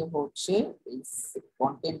থেকে হচ্ছে এই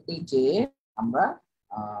কন্টেন্টে যে আমরা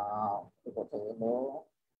কথা হলো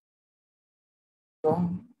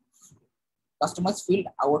কাস্টমাইজ ফিল্ড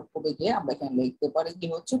আউটপুটে গিয়ে আমরা এখানে লিখতে পারি কি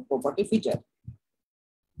হচ্ছে প্রপার্টি ফিচার।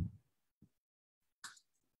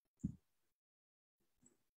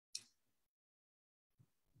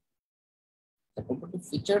 প্রপার্টি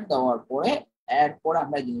ফিচার দেওয়ার পরে অ্যাড করে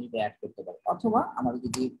আমরা জিনিসটা অ্যাড করতে পারি, অথবা আমরা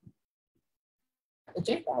যদি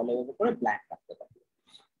চাই তাহলে এভাবে করে ব্ল্যাঙ্ক রাখতে পারি।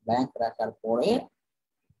 ব্ল্যাঙ্ক রাখার পরে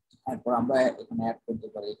তারপর আমরা এখানে অ্যাড করতে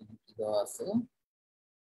পারি, এখানে কি দেওয়া আছে,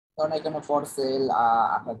 কারণ এখানে ফর সেল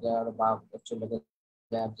 ৮০০০ বা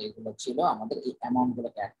যেগুলো ছিল আমাদের এই অ্যামাউন্ট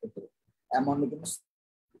গুলোকে অ্যাড করতে হবে। অ্যামাউন্টের জন্য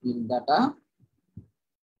ডাটা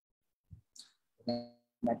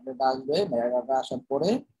মেটাডাটা আসবে, মেটাডাটা আসার পরে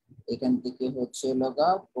এখান থেকে হচ্ছে লগা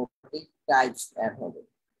প্রপার্টি টাইপস অ্যাড হবে,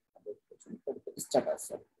 স্ট্যাটাস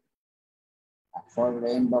ফর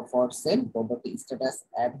রেন্ট বা for sale property status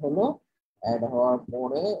add হলো। অ্যাড হওয়ার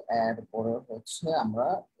পরে হচ্ছে আমরা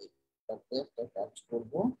এটাতে একটা কাজ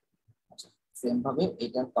করব। আচ্ছা, সেম ভাবে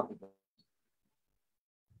এটার কপি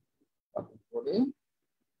করে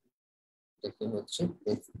এটাকে হচ্ছে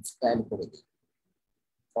স্টাইল করে দিই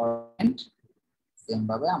ফন্ট। সেম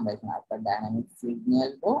ভাবে আমরা এখানে একটা ডাইনামিক ফিল্ড নিয়ে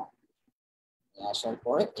আসবো, নিয়ে আসার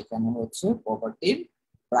পরে এখানে হচ্ছে প্রপার্টির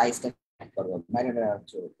প্রাইসটা অ্যাড করবো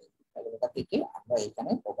মেটাডাটা থেকে আমরা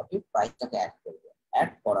এখানে প্রপার্টির প্রাইসটাকে অ্যাড করবো।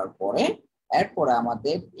 অ্যাড পরে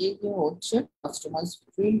আমাদের এই যে হচ্ছে কাস্টমাইজ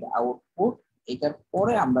ফিল্ড আউটপুট, এটার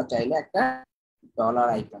পরে আমরা চাইলে একটা ডলার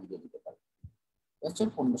আইকন দিয়ে দিতে পারি, হচ্ছে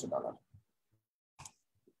 $1500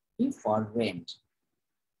 ফর রেন্ট।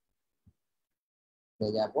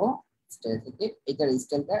 হয়ে যাবো স্টাইল থেকে এটার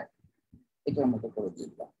স্টাইলটা এটার মতো করে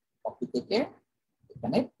দিলাম, কপি থেকে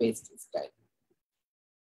এখানে পেস্ট স্টাইল।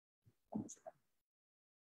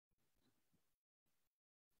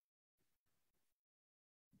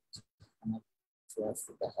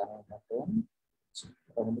 দেখানোর মতন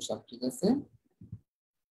মোটামুটি সব ঠিক আছে,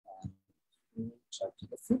 সব ঠিক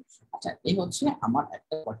আছে। আচ্ছা, এই হচ্ছে আমার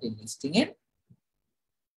একটা প্রপার্টি লিস্টিং এর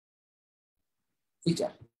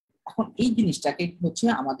ফিচার। এখন এই জিনিসটাকে হচ্ছে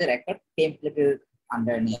আমাদের একটা টেমপ্লেটের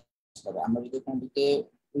আন্ডারে নিয়ে আসতে হবে। আমরা যদি এখান থেকে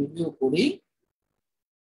প্রিভিউ করি,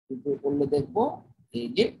 প্রিভিউ করলে দেখবো এই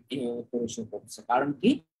যে এইভাবে করে শো করছে। কারণ কি,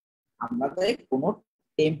 আমাদের কোনো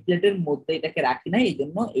টেমপ্লেটের মধ্যে এটাকে রাখি না, এই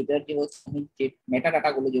জন্য এটার যে হচ্ছে আমি যে মেটা ডাটা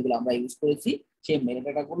গুলো যেগুলো আমরা ইউজ করেছি সেই মেটা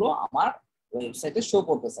ডাটা গুলো আমার ওয়েবসাইটে শো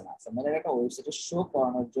করতেছে না। মেটা ডাটা ওয়েবসাইটে শো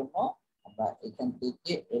করানোর জন্য আমরা এখান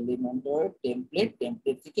থেকে এলিমেন্টর টেমপ্লেট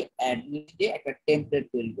থেকে অ্যাডমিন দিয়ে একটা টেমপ্লেট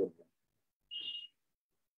তৈরি করব।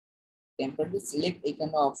 টেমপ্লেট সিলেক্ট,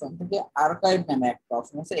 এখানে অপশন থেকে আর্কাইভ নামে একটা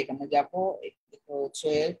অপশন আছে, এখানে যাবো। এটা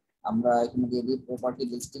হচ্ছে আমরা এখানে দিয়ে দিই প্রপার্টি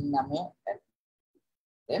লিস্টিং নামে,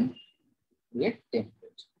 দেন ক্রিয়েট টেমপ্লেট।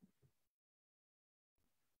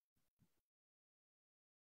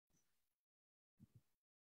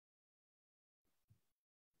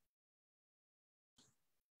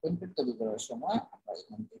 টেমপ্লেট তৈরি করার সময় আমরা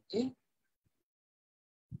এখান থেকে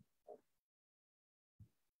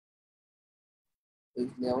এই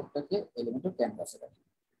লেআউটটাকে এলিমেন্টর ক্যানভাসে রাখি।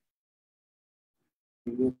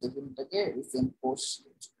 ভিডিও সেটিংটাকে রিসেন্ট পোস্ট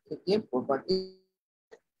থেকে প্রপার্টি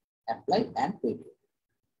অ্যাপ্লাই এন্ড প্রিভিউ।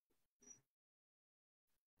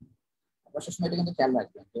 অবশ্যই সময় এটা কিন্তু খেয়াল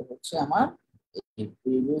রাখবেন যে হচ্ছে আমার এই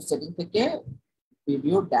প্রিভিউ সেটিং থেকে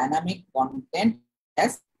প্রিভিউ ডাইনামিক কন্টেন্ট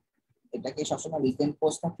অ্যাজ, এটাকে সবসময় রিসেন্ট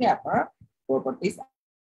পোস্ট থাকে আপনার প্রপার্টিজ।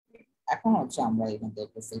 এখন হচ্ছে আমরা এখান থেকে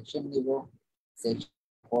একটা সেকশন নিব, সেকশন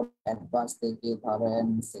অ্যাডভান্স থেকে ধরেন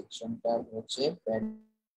সেকশনটা হচ্ছে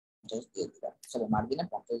 50 দিয়ে দিলাম, সরি মার্জিনে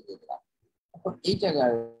 50 দিয়ে দিলাম। এখন এই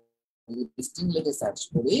জায়গায় যদি লিস্টিং লিখে সার্চ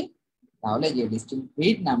করি, তাহলে যে লিস্টিং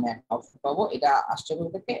গ্রিড নামে একটা অপশন পাবো। এটা আসছে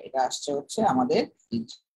কোথা থেকে? এটা আসছে হচ্ছে আমাদের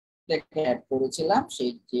অ্যাড করেছিলাম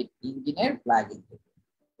সেই জেট ইঞ্জিনের প্লাগইন থেকে,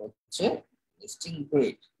 হচ্ছে লিস্টিং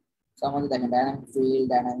গ্রিড। তো আমাদের দেখেন ডাইনামিক ফিল্ড,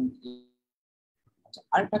 ডাইনামিক। আচ্ছা,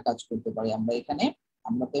 আরেকটা কাজ করতে পারি আমরা এখানে,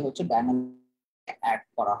 আমাদের হচ্ছে ডাইনামিক অ্যাড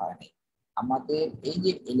করা হয়নি। আমাদের এই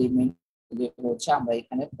যে এলিমেন্ট হচ্ছে আমরা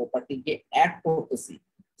এখানে প্রপার্টি যে অ্যাড করতেছি,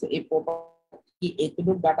 তো এই প্রপার্টি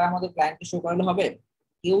এতটুকু ডাটা আমাদের ক্লায়েন্টকে শো করলে হবে?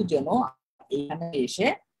 কেউ যেন এখানে এসে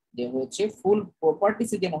যে হচ্ছে ফুল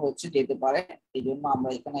প্রপার্টিস যেন হচ্ছে যেতে পারে, এই জন্য আমরা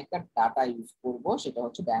এখানে একটা ডাটা ইউজ করব, সেটা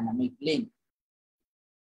হচ্ছে ডাইনামিক লিঙ্ক।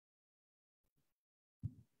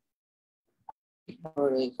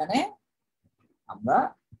 এখানে আমরা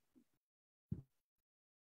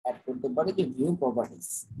অ্যাড করতে পারি যে ভিউ প্রপার্টিস,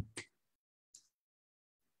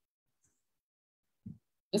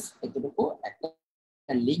 এতটুকু একটা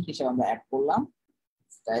লিঙ্ক হিসেবে আমরা অ্যাড করলাম।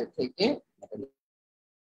 স্টাইল থেকে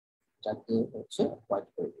এটাকে হচ্ছে হোয়াইট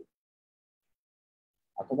করে দিই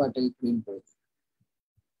অথবা এটাকে গ্রিন করে দিই।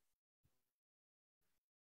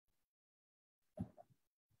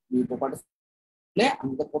 ভিউ প্রপার্টিস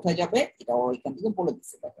আমাদের কোথায় যাবে এটা ওইখান থেকে বলে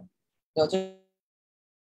দিচ্ছে। দেখেন এটা হচ্ছে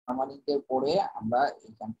আমাদের পরে আমরা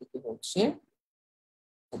এখান থেকে হচ্ছে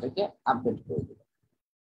এটাকে আপডেট করে দিলাম,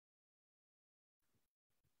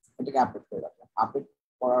 এটাকে আপডেট করে রাখলাম। আপডেট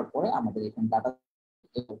করার পরে আমাদের এখানে ডাটা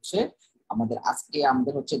হচ্ছে আমাদের আজকে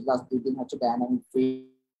আমাদের হচ্ছে লাস্ট 2 দিন হচ্ছে ডাইনামিক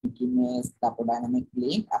ফিল্ড, ইমেজ, তারপর ডাইনামিক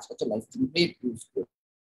লিংক, আজকে হচ্ছে লিস্টিং গ্রিড ইউজ করি,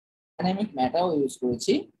 ডাইনামিক ম্যাটাও ইউজ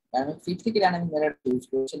করেছি। ডাইনামিক ফিল্ড থেকে ডাইনামিক ম্যাটার ইউজ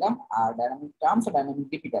করেছিলাম, আর ডাইনামিক টার্মস আর ডাইনামিক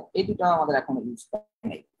রিপিটার এই দুটো আমাদের এখন ইউজ করা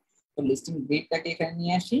নেই। তো লিস্টিং গ্রিডটাকে এখানে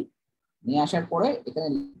নিয়ে আসি, নিয়ে আসার পরে এখানে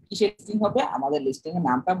কিসের লিস্টিং হবে আমাদের লিস্টিং এর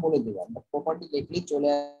নামটা বলে দেব। আমরা প্রপার্টি লিখলেই চলে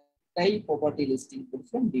আসে প্রপার্টি লিস্টিং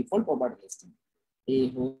করছিলাম, ডিফল্ট প্রপার্টি লিস্টিং। এই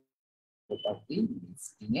প্রপার্টি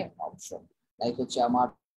লিস্টিং এর অপশন লাইক হচ্ছে আমার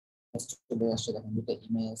চলে আসছে, দেখেন দুটো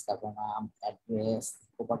ইমেজ, তারপর নাম, অ্যাড্রেস,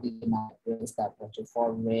 প্রপার্টি নাম, অ্যাড্রেস, তারপর হচ্ছে ফর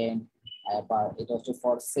রেন্ট, আবার এটা হচ্ছে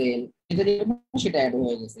ফর সেল, এটা সেটা অ্যাড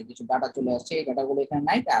হয়ে গেছে, কিছু ডাটা চলে আসছে, এই ডাটাগুলো এখানে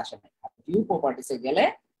নাই, তা আসে নাই। ভিউ প্রপার্টিসে গেলে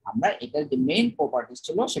আমরা এটার যে মেইন প্রপার্টিস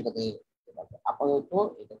ছিল সেটাতে আপাতত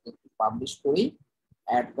এটাকে পাবলিশ করি।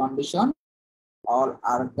 অ্যাড কন্ডিশন অল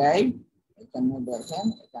আর্কাইভ, এখানে দেখেন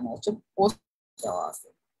এখানে হচ্ছে পোস্ট দেওয়া আছে,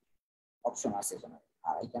 অপশন আছে এখানে,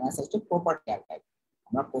 আর এখানে আছে হচ্ছে প্রপার্টি আর্কাইভ।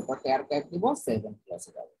 আমরা প্রপার্টি আর্কাইভ দিব, 7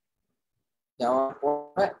 ক্লাসে যাব। যাওয়ার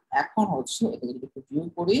পরে এখন হচ্ছে এটা যদি একটু ভিউ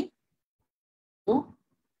করি, তো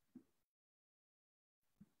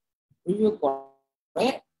ভিউ করে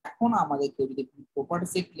এখন আমাদেরকে যদি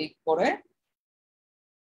প্রপার্টিসে ক্লিক করে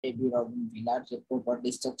এই ভিলার যে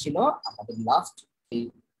প্রপার্টিসটা ছিল আমাদের লাস্ট এই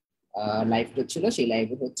লাইভটা ছিল, সেই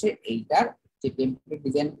লাইভে হচ্ছে এইটার যে টেমপ্লেট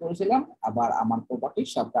ডিজাইন করেছিলাম, আবার আমার প্রপার্টির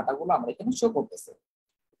সব ডাটাগুলো আমরা এখানে শো করতেছে।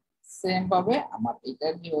 সেম ভাবে আমার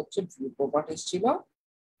এটার যে হচ্ছে ভিউ প্রপার্টিস ছিল,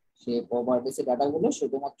 সেই প্রপার্টিসের ডাটাগুলো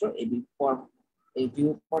শুধুমাত্র এই ভিউ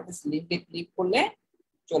প্রপার্টিস লিংকে ক্লিক করলে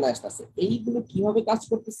চলে আসতেছে। এইগুলো কিভাবে কাজ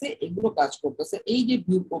করতেছে? এগুলো কাজ করতেছে এই যে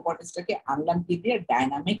ভিউ প্রপার্টিসটাকে আনলাম কি দিয়ে,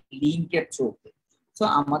 ডাইনামিক লিংকের থ্রুতে। সো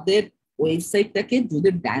আমাদের ওয়েবসাইটটাকে যদি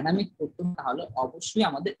ডাইনামিক করতে হয় তাহলে অবশ্যই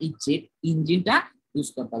আমাদের এই জেট ইঞ্জিনটা ইউজ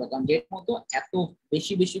করতে হবে, কারণ জেট মতো এত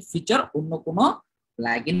বেশি বেশি ফিচার অন্য কোনো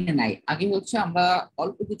প্লাগইনে নাই। আগে হচ্ছে আমরা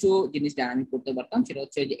অল্প কিছু জিনিস ডাইনামিক করতে পারতাম, সেটা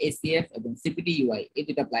হচ্ছে যে এসিএফ এবং সিপিটি ইউআই, এই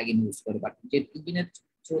দুটা প্লাগইন ইউজ করে পারতাম। জেট ইঞ্জিনের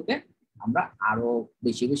থ্রুতে আমরা আরো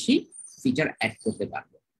বেশি বেশি ফিচার অ্যাড করতে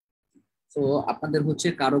পারবো। তো আপনাদের হচ্ছে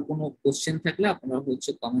কারো কোনো কোশ্চেন থাকলে আপনারা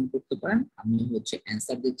হচ্ছে কমেন্ট করতে পারেন, আমি হচ্ছে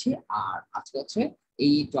অ্যান্সার দিচ্ছি। আর আজকে হচ্ছে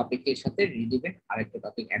এই টপিকের সাথে রিলেভেন্ট আরেকটা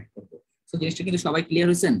টপিক অ্যাড করবো। তো জিনিসটা কিন্তু সবাই ক্লিয়ার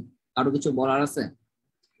হয়েছেন? কারো কিছু বলার আছে?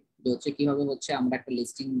 যে হচ্ছে কিভাবে হচ্ছে আমরা একটা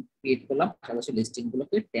লিস্টিং ক্রিয়েট করলাম, পাশাপাশি লিস্টিং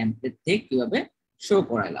গুলোকে টেমপ্লেট থেকে কিভাবে শো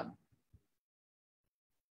করাইলাম।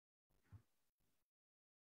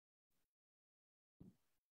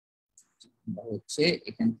 হচ্ছে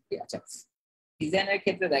এখান থেকে আচ্ছা, ডিজাইনের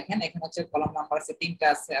ক্ষেত্রে দেখেন এখানে হচ্ছে কলাম নাম্বার আছে 3টা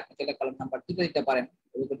আছে, আপনি চাইলে কলাম নাম্বার 2টা দিতে পারেন,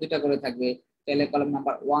 এর উপর 2টা করে থাকবে, চাইলে কলাম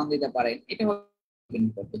নাম্বার 1 দিতে পারেন। এটা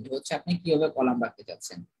হচ্ছে আপনি কিভাবে কলাম রাখতে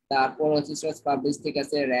চাচ্ছেন। তারপর হচ্ছে সোর্স পাবলিশ থেকে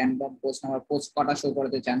আছে র‍্যান্ডম পোস্ট নাম্বার, পোস্ট কটা শো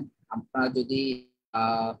করতে চান। আপনারা যদি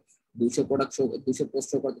 200 প্রোডাক্ট শো 200 পোস্ট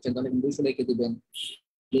শো করতে চান তাহলে 200 লিখে দিবেন।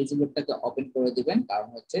 পেজগুলোটাকে ওপেন করে দিবেন, কারণ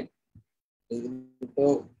হচ্ছে এগুলো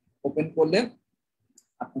ওপেন করলে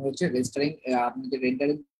আপনার হচ্ছে রেজিস্টারিং, আপনি যে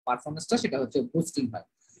রেন্ডারিং পারফরম্যান্সটা সেটা হচ্ছে বুস্টিং হয়।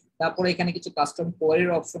 তারপরে এখানে কিছু কাস্টম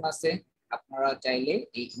কোয়েরির অপশন আছে, আপনারা চাইলে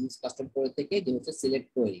এই ইউজ কাস্টম কোয়েরি থেকে যে হচ্ছে সিলেক্ট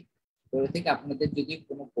কোয়েরি থেকে আপনাদের যদি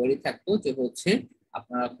কোনো কোয়েরি থাকতো যে হচ্ছে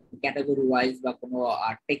আপনারা ক্যাটাগরি ওয়াইজ বা কোনো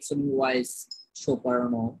টেক্সনি ওয়াইজ শো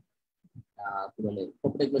করানো, কি বলে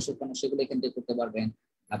প্রপার্টিগুলো শো করানো, সেগুলো এখান থেকে করতে পারবেন।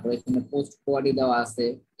 তারপরে এখানে পোস্ট কোয়ারি দেওয়া আছে,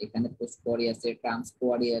 এখানে পোস্ট কোয়ারি আছে, ট্রান্স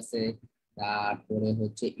কোয়ারি আছে, তারপরে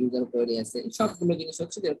হচ্ছে ইউজার কোয়েরি আছে। সবগুলো জিনিস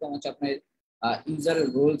হচ্ছে যেরকম হচ্ছে আপনার ইউজারের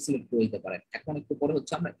রোল সিলেক্ট করে দিতে পারেন। এখন একটু পরে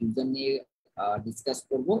হচ্ছে আমরা ইউজার নিয়ে ডিসকাস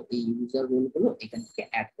করব, এই ইউজার রোল গুলো এখান থেকে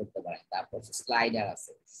অ্যাড করতে পারেন। তারপর স্লাইডার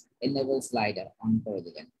আছে, এনেবল স্লাইডার অন করে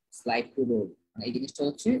দিলেন। স্লাইড টু রোল, মানে এই জিনিসটা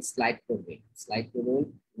হচ্ছে স্লাইড করবে, স্লাইড টু রোল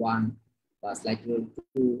 1 বা স্লাইড টু রোল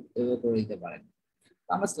 2 এভাবে করে দিতে পারেন।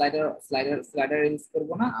 আমরা স্লাইডার ইউজ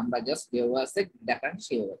করবো না, আমরা জাস্ট যেভাবে আছে দেখান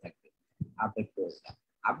সেভাবে থাকবে। আপডেট করে দিলাম,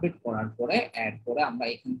 আপডেট করার পরে অ্যাড করে আমরা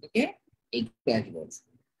এখান থেকে এই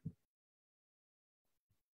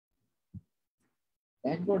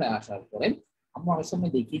ড্যাশবোর্ডে আসার পরে আমরা অনেক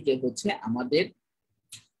সময় দেখি যে হচ্ছে আমাদের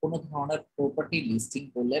কোনো ধরনের প্রপার্টি লিস্টিং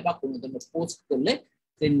করলে বা কোনো ধরনের পোস্ট করলে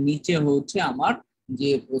নিচে হচ্ছে আমার যে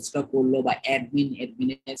পোস্টটা করলো বা অ্যাডমিনের,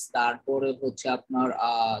 তারপরে হচ্ছে আপনার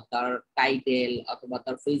তার টাইটেল অথবা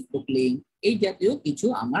তার ফেসবুক লিংক, এই জাতীয় কিছু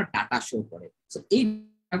আমার ডাটা শো করে। তো এই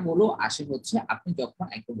ডাটাগুলো আসে হচ্ছে আপনি যখন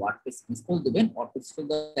একটা ওয়ার্ডপ্রেস ইনস্টল দিবেন। ওয়ার্ডপ্রেস ইনস্টল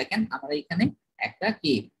দেখেন আমরা এখানে একটা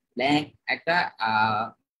কি ব্ল্যাঙ্ক একটা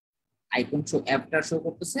আইকন শো অ্যাভটার শো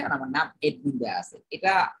করতেছে, আর আমার নাম এডমিন দেয়া আছে।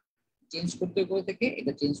 এটা চেঞ্জ করতে করে থেকে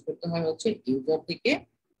এটা চেঞ্জ করতে হয় হচ্ছে ইউজার থেকে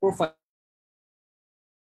প্রোফাইল,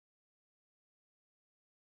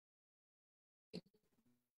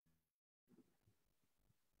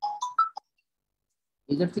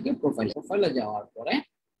 ইউজার থেকে প্রোফাইলে যাওয়ার পরে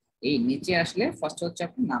এই নিচে আসলে ফার্স্ট হচ্ছে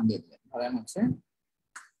আপনি নাম দিয়ে দিবেন। ধরেন হচ্ছে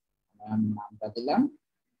নামটা দিলাম,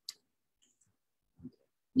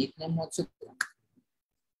 নিকনেম হচ্ছে,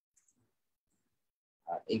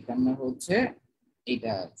 আর এখানে হচ্ছে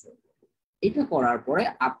এটা এটা করার পরে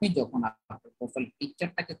আপনি যখন আপনার প্রোফাইল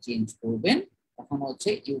পিকচারটাকে চেঞ্জ করবেন তখন হচ্ছে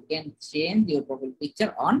you can change your profile picture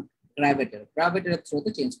on গ্রাভিটারের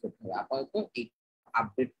থ্রুতে চেঞ্জ করতে হবে। আপাতত এই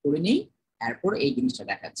আপডেট করে নিই, এরপর এই জিনিসটা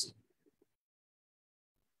দেখাচ্ছি।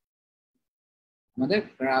 আমাদের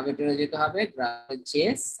গ্রাভিটারে যেতে হবে,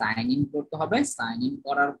 গ্রাভিটারে সাইন ইন করতে হবে, সাইন ইন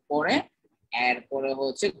করার পরে এরপরে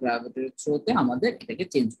হচ্ছে গ্রাভিটারের থ্রুতে আমাদের এটাকে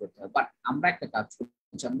চেঞ্জ করতে হবে। বাট আমরা একটা কাজ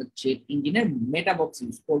করছি, আমরা জেট ইঞ্জিনের মেটাবক্স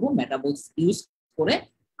ইউজ করব। মেটাবক্স ইউজ করে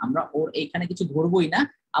আমরা ওর এইখানে কিছু ধরবোই না।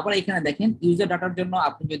 আবার এখানে দেখেন ইউজার ডাটার জন্য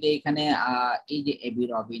আপনি যদি এখানে এই যে এবি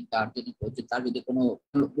রবিন তার যদি কোনো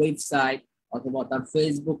ওয়েবসাইট অথবা তার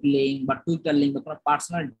ফেসবুক লিংক বা টুইটার লিংক বা কোনো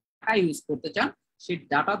পার্সোনাল ডাটা ইউজ করতে চান, সেই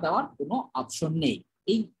ডাটা দেওয়ার কোনো অপশন নেই।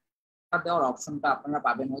 এই দেওয়ার অপশনটা আপনারা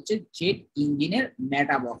পাবেন হচ্ছে জেট ইঞ্জিনের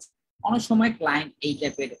মেটা বক্স। অনেক সময় ক্লায়েন্ট এই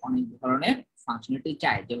টাইপের অনেক ধরনের ফাংশনালিটি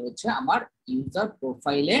চায়, যে হচ্ছে আমার ইউজার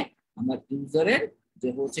প্রোফাইলে আমার ইউজারের যে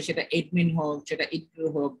হচ্ছে সেটা এডমিন হোক, সেটা এডিটর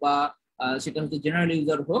হোক, বা সেটা হচ্ছে জেনারেল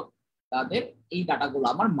ইউজার হোক, তাদের এই ডাটাগুলো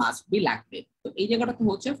আমার মাস্ট বি লাগবে। তো এই জায়গাটাতে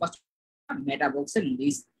হচ্ছে ফার্স্ট মেটা বক্সের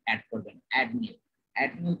লিস্ট অ্যাড করবেন,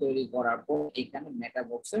 অ্যাডমিন তৈরি করার পর এখানে মেটা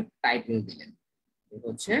বক্সের টাইটেল দিলেন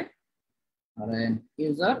হচ্ছে ধরেন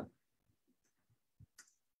ইউজার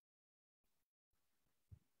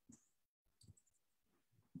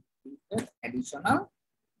additional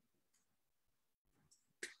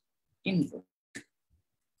info,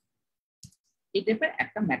 এই টাইপের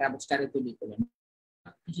একটা মেটা বক্স তৈরি করবেন।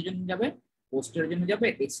 কিসের জন্য যাবে? পোস্টের জন্য যাবে,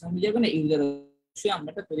 টেক্সটের জন্য যাবে না ইউজারের? অবশ্যই আমরা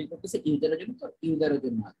এটা তৈরি করতেছি ইউজারের জন্য, তো ইউজারের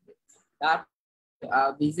জন্য আসবে। তার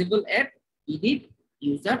visible add, edit,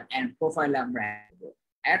 user and profile আমরা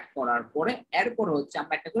অ্যাড করার পরে এরপর হচ্ছে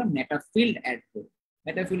আমরা একটা করে মেটা ফিল্ড অ্যাড করব।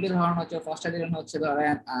 মেটা ফিল্ডের ধরন হচ্ছে ফার্স্টে দিলেন হচ্ছে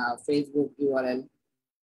ধরেন ফেসবুক ইউআরএল,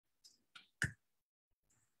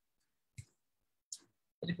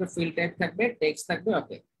 ফিল্ড টাইপ থাকবে, টেক্সট থাকবে,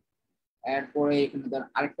 ওকে। এরপরে এখানে ধর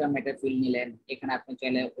আরেকটা মেটা ফিল্ড নিলেন, এখানে আপনি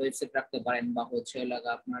চাইলে ওয়েবসাইট রাখতে পারেন বা হচ্ছে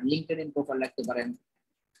আপনার লিঙ্কডইন প্রোফাইল রাখতে পারেন,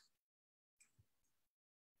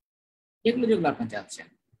 যেগুলো আপনি চাচ্ছেন।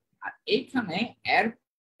 আর এইখানে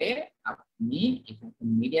এর আপনি এখানে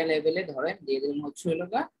মিডিয়া লেভেলে ধরেন দিয়ে দিলেন হচ্ছে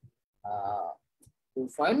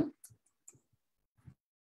প্রোফাইল,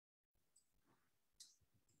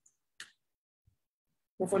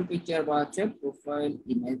 পিকচার বা হচ্ছে প্রোফাইল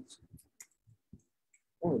ইমেজ,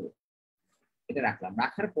 এটা রাখলাম।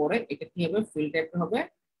 রাখার পরে এটা কি হবে? ফিল্ড টাইপ হবে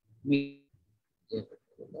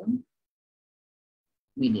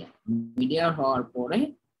মিডিয়া। মিডিয়া হওয়ার পরে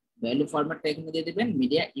ভ্যালু ফরম্যাটটা এখানে দিয়ে দিবেন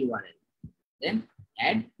মিডিয়া ইউআরএল, দেন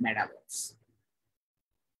অ্যাড মেটা বক্স।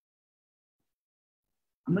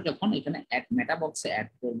 আমরা যখন এখানে অ্যাড মেটা বক্সে অ্যাড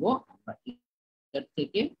করব, আমরা ইউজার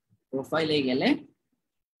থেকে প্রোফাইলে গেলে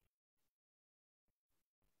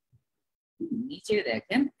নিচে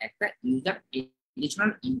দেখেন একটা ইউজার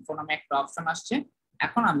এডিশনাল ইনফো নামে একটা অপশন আসছে।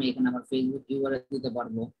 এখন আমি এখানে আমার ফেসবুক ইউআরএল দিতে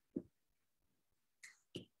পারবো,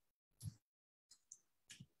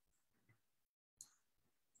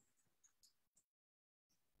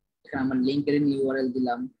 এখানে আমার লিঙ্কডইন ইউআরএল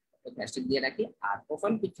দিলাম, হ্যাশট্যাগ দিয়ে রাখি। আর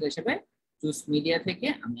প্রোফাইল পিকচার হিসেবে চুজ মিডিয়া থেকে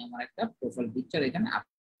আমি আমার একটা প্রোফাইল পিকচার এখানে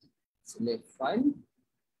সিলেক্ট ফাইল,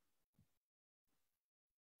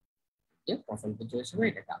 প্রোফাইল পিকচার হিসেবে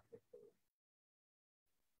এটাকে আপলোড করব।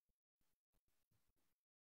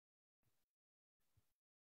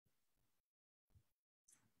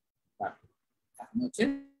 এখন হচ্ছে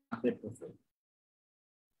আপলোড প্রোফাইল,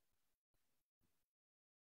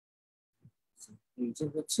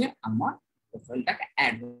 হচ্ছে আমার প্রোফাইলটাকে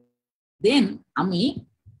অ্যাড। দেন আমি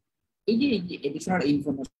এই যে এডিশনাল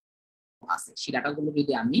ইনফরমেশন আছে সেই ডাটাগুলো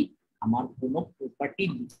যদি আমি আমার কোনো প্রপার্টি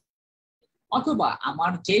অথবা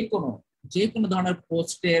আমার যে কোনো ধরনের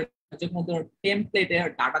পোস্টের, যে কোনো ধরনের টেমপ্লেটের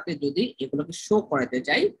ডাটাতে যদি এগুলোকে শো করাতে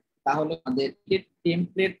চাই, তাহলে আমাদের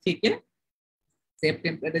টেমপ্লেট থেকে সেভ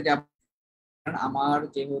টেমপ্লেটে যাব। আমার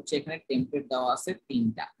যে হচ্ছে এখানে টেমপ্লেট দেওয়া আছে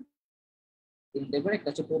তিনটা টাইপের, একটা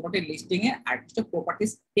হচ্ছে প্রপার্টি লিস্টিং এ, আর একটা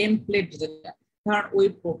প্রপার্টিজ টেমপ্লেট। যেটা ধর ওই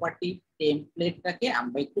প্রপার্টি টেমপ্লেটটাকে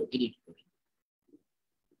আমরা একটু এডিট করি,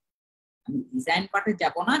 আমি ডিজাইন পার্টে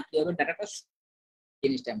যাব না, কিভাবে ডাটাটা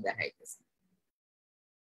জিনিসটা আমি দেখাইতেছি।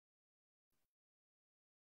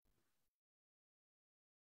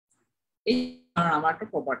 এই আমার একটা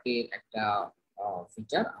প্রপার্টির একটা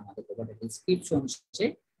ফিচার, আমাদের প্রপার্টি ডেসক্রিপশন শেষে।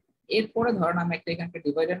 এরপরে ধরেন আমি একটা এখানে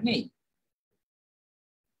ডিভাইডার নেই,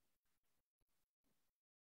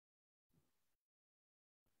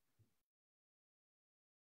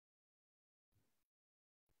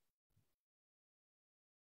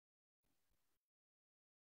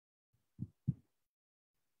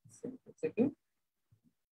 থেকে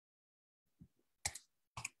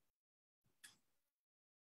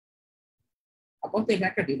আপাতত এখানে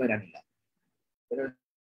একটা ডিভাইডার নিলাম,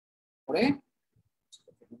 পরে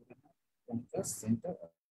সেন্টার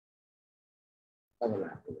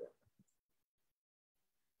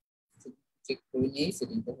চেক করে নিয়ে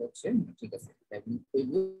সেটিংটা হচ্ছে ঠিক আছে।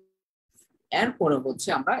 এরপরে হচ্ছে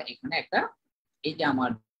আমরা এখানে একটা এই যে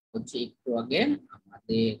আমার হচ্ছে একটু আগে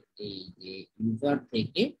আমাদের এই যে ইউজার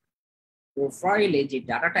থেকে প্রোফাইলে যে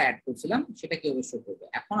ডাটাটা অ্যাড করছিলাম সেটা কিভাবে শো করবে।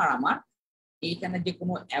 এখন আর আমার এইখানে যে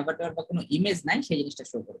কোনো অ্যাভাটার বা কোনো ইমেজ নাই, সেই জিনিসটা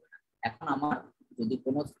শো করবে না। এখন আমার যদি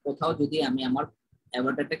কোথাও যদি আমি আমার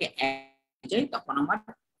অ্যাভাটারটাকে যাই তখন আমার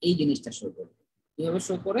এই জিনিসটা শো করবে। কিভাবে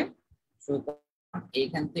শো করে? শো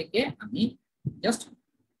এইখান থেকে আমি জাস্ট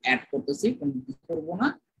অ্যাড করতেছি, কোনো কিছু করবো না।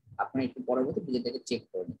 আপনার একটু পরবর্তী ভিডিওটাকে চেক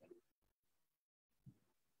করে নেবেন।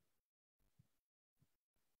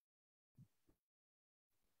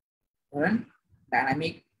 ধরেন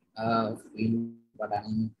ডাইনামিক ফিল বা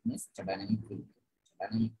dynamic image, dynamic feel,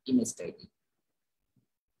 dynamic image টাইপের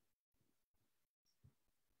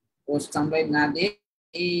পোস্ট সামলাইন না দিয়ে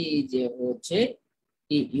এই যে হচ্ছে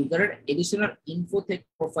এই ইউজারের এডিশনাল ইনফো থেকে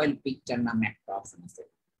প্রোফাইল পিকচার নামে একটা অপশন আছে,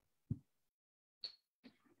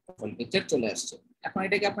 প্রোফাইল পিকচার চলে আসছে। এখন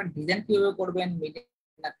এটাকে আপনার ডিজাইন কিভাবে করবেন,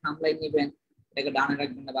 মিডিয়া থাম্বনেল নেবেন, এটাকে ডানে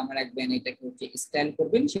রাখবেন না বামে রাখবেন, এটাকে হচ্ছে স্টাইল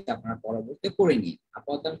করবেন, সেটা আপনারা পরবর্তীতে করে নিন।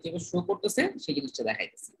 আপাতত আমি যেভাবে শো করতেছে সেই জিনিসটা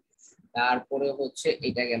দেখাইতেছি। তারপরে হচ্ছে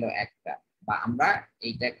এটা গেল একটা, বা আমরা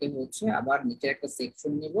এইটাকে হচ্ছে আবার নিচে একটা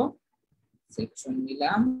সেকশন নিব, সেকশন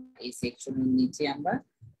নিলাম। এই সেকশনের নিচে আমরা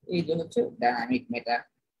এই যে হচ্ছে ডাইনামিক মেটা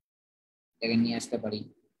এটাকে নিয়ে আসতে পারি।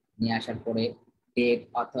 নিয়ে আসার পরে ডেট,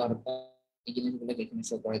 অথর, এই জিনিসগুলোকে এখানে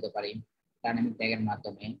শো করে দিতে পারি ডাইনামিক ট্যাগের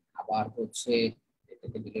মাধ্যমে। আবার হচ্ছে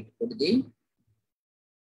এটাকে ডিলিট করে দিই,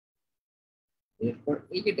 ডিলিট করে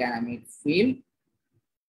এই যে ডাইনামিক ফিল্ড।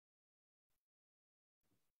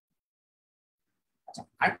 আচ্ছা,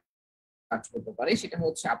 আর কাজ করতে পারি সেটা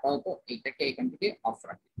হচ্ছে আপাতত এইটাকে এখান থেকে অফ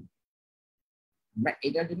রাখি। আমরা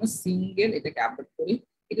এটার জন্য সিঙ্গেল এটাকে আপডেট করি।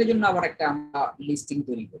 এটার জন্য আবার একটা আমরা লিস্টিং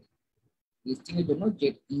তৈরি করি। লিস্টিং এর জন্য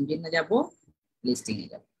জেট ইঞ্জিনে যাব, লিস্টিং এ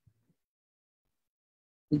যাব,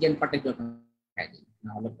 ডিজাইন পার্টে যখন দেখাই দিই, না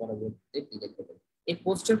হলে পরবর্তীতে ডিজাইন করব। এই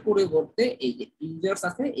পোস্টের পরিবর্তে এই যে ইউজার্স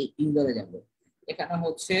আছে এই ইউজারে যাব। এখানে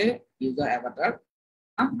হচ্ছে ইউজার অ্যাভাটার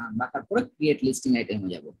নাম রাখার পরে ক্রিয়েট লিস্টিং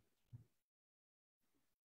আইটেমে যাব।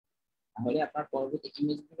 তাহলে আপনার পরবর্তী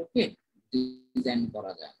ইমেজগুলোকে ডিজাইন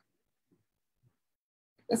করা যায়।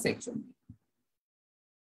 একটা সেকশন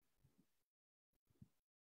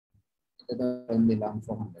এটা ধরেন দিলাম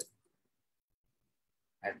 400,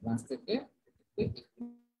 অ্যাডভান্স থেকে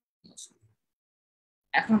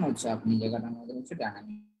এখন হচ্ছে আপনি জায়গাটার মধ্যে হচ্ছে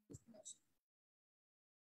ডাইনামিক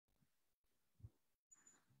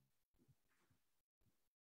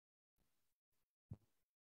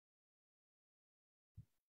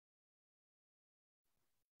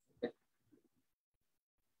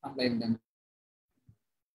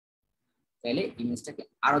চাইলে ইমেজটাকে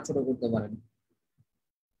আরো ছোট করতে পারেন।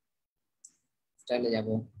 স্টাইলে যাব,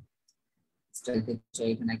 স্টাইল থেকে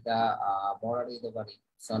এখানে একটা বর্ডার দিতে পারি,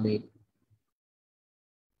 সলিড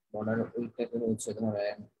বর্ডার। ওইটাকে হচ্ছে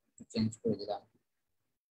ধরেন চেঞ্জ করে দিলাম,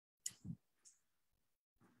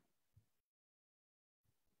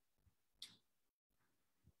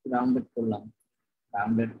 রাউন্ডেড করলাম।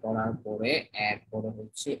 রাউন্ডেড করার পরে এরপরে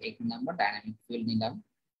হচ্ছে এখানে আমরা ডাইনামিক ফিল্ড নিলাম।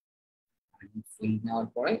 ডাইনামিক ফিল্ড নেওয়ার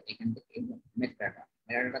পরে এখান থেকে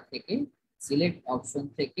মেটাডাটা থেকে সিলেক্ট অপশন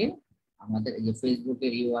থেকে আমাদের এই যে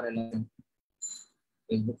ফেসবুকের ইউআরএল,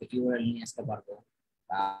 ফেসবুকের ইউআরএল নিয়ে আসতে পারবো।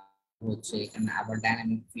 হচ্ছে এখানে আবার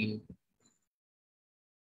ডাইনামিক ফিল্ড,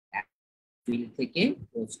 ফিল্ড থেকে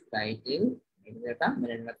পোস্ট টাইটেল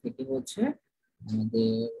মেটাডাটা থেকে হচ্ছে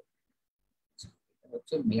আমাদের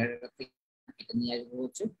হচ্ছে মেটাডাটা থেকে এটা নিয়ে আসবো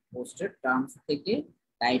হচ্ছে পোস্টের টার্মস থেকে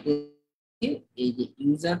টাইটেল, এই যে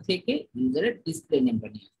ইউজার থেকে ইউজারের ডিসপ্লে নেমটা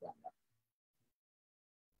নিয়ে আসবো আমরা,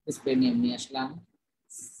 ডিসপ্লে নেম নিয়ে আসলাম।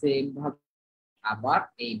 সেম ভাবে আবার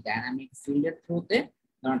এই ডাইনামিক ফিল্ডের থ্রুতে,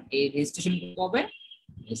 কারণ এই রেজিস্ট্রেশন কবে,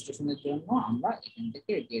 রেজিস্ট্রেশনের জন্য আমরা এখান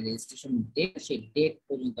থেকে যে রেজিস্ট্রেশন ডেট সেই ডেট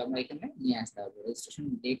পর্যন্ত আমরা এখানে নিয়ে আসতে হবে। রেজিস্ট্রেশন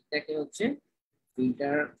ডেটটাকে হচ্ছে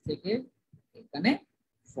ফিল্টার থেকে এখানে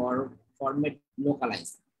ফরম্যাট লোকালাইজ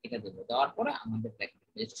এটা দেবো। দেওয়ার পরে আমাদের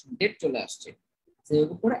রেজিস্ট্রেশন ডেট চলে আসছে।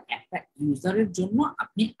 সেভাবে করে একটা ইউজারের জন্য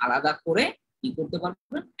আপনি আলাদা করে কি করতে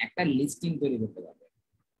পারবেন, একটা লিস্টিং তৈরি করতে পারবেন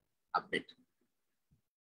আপডেট।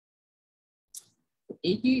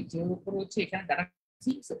 এই যেভাবে করে হচ্ছে এখানে ডাটা,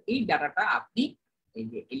 এই ডাটাটা আপনি এই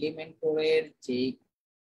যে এলিমেন্টরের যে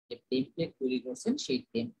টেমপ্লেট তৈরি করছেন সেই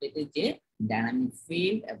টেমপ্লেটে যে ডাইনামিক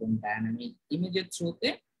ফিল্ড এবং ডাইনামিক ইমেজের থ্রুতে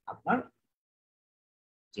আপনার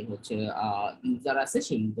যে হচ্ছে ইউজার আছে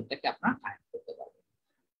সেই ইউজারটাকে আপনার কানেক্ট করতে পারবেন।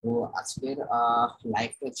 তো আজকের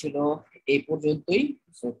লাইভটা ছিল এই পর্যন্তই।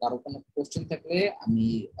 সো কারো কোনো কোশ্চেন থাকলে আমি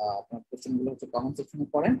আপনার কোশ্চেন গুলো হচ্ছে কমেন্ট সেকশনে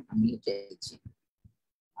করেন, আমি চাইছি।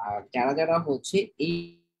 আর যারা যারা হচ্ছে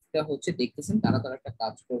এইটা হচ্ছে দেখতেছেন তারা তারা একটা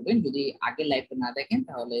কাজ করবেন, যদি আগে লাইভটা না দেখেন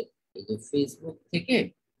তাহলে এই যে ফেসবুক থেকে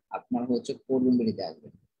আপনার হচ্ছে কোডুম্বিরিতে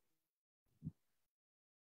আসবেন।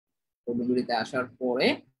 কোডুম্বিরিতে আসার পরে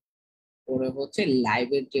পরে হচ্ছে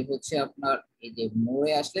লাইভের যে হচ্ছে আপনার এই যে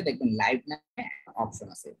মোড়ে আসলে দেখবেন লাইভ নামে অপশন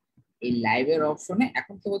আছে। এই লাইভের অপশনে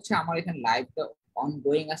এখন তো হচ্ছে আমার এখানে লাইভটা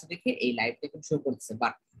অনগোয়িং আছে দেখে এই লাইভটা এখন শো করতেছে,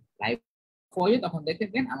 বাট লাইভ হয়ে তখন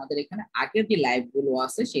দেখবেন আমাদের এখানে আগের যে লাইভ গুলো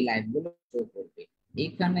আছে সেই লাইভ গুলো শো করবে।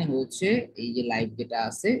 এখানে হচ্ছে এই যে লাইভ যেটা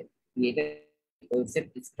আছে ওয়েবসাইট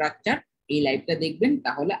স্ট্রাকচার, এই লাইভটা দেখবেন,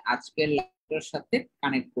 তাহলে আজকের লাইভটার সাথে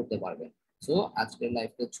কানেক্ট করতে পারবেন। সো আজকের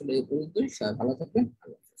লাইভটা ছিল এই পর্যন্তই, সবাই ভালো থাকবেন।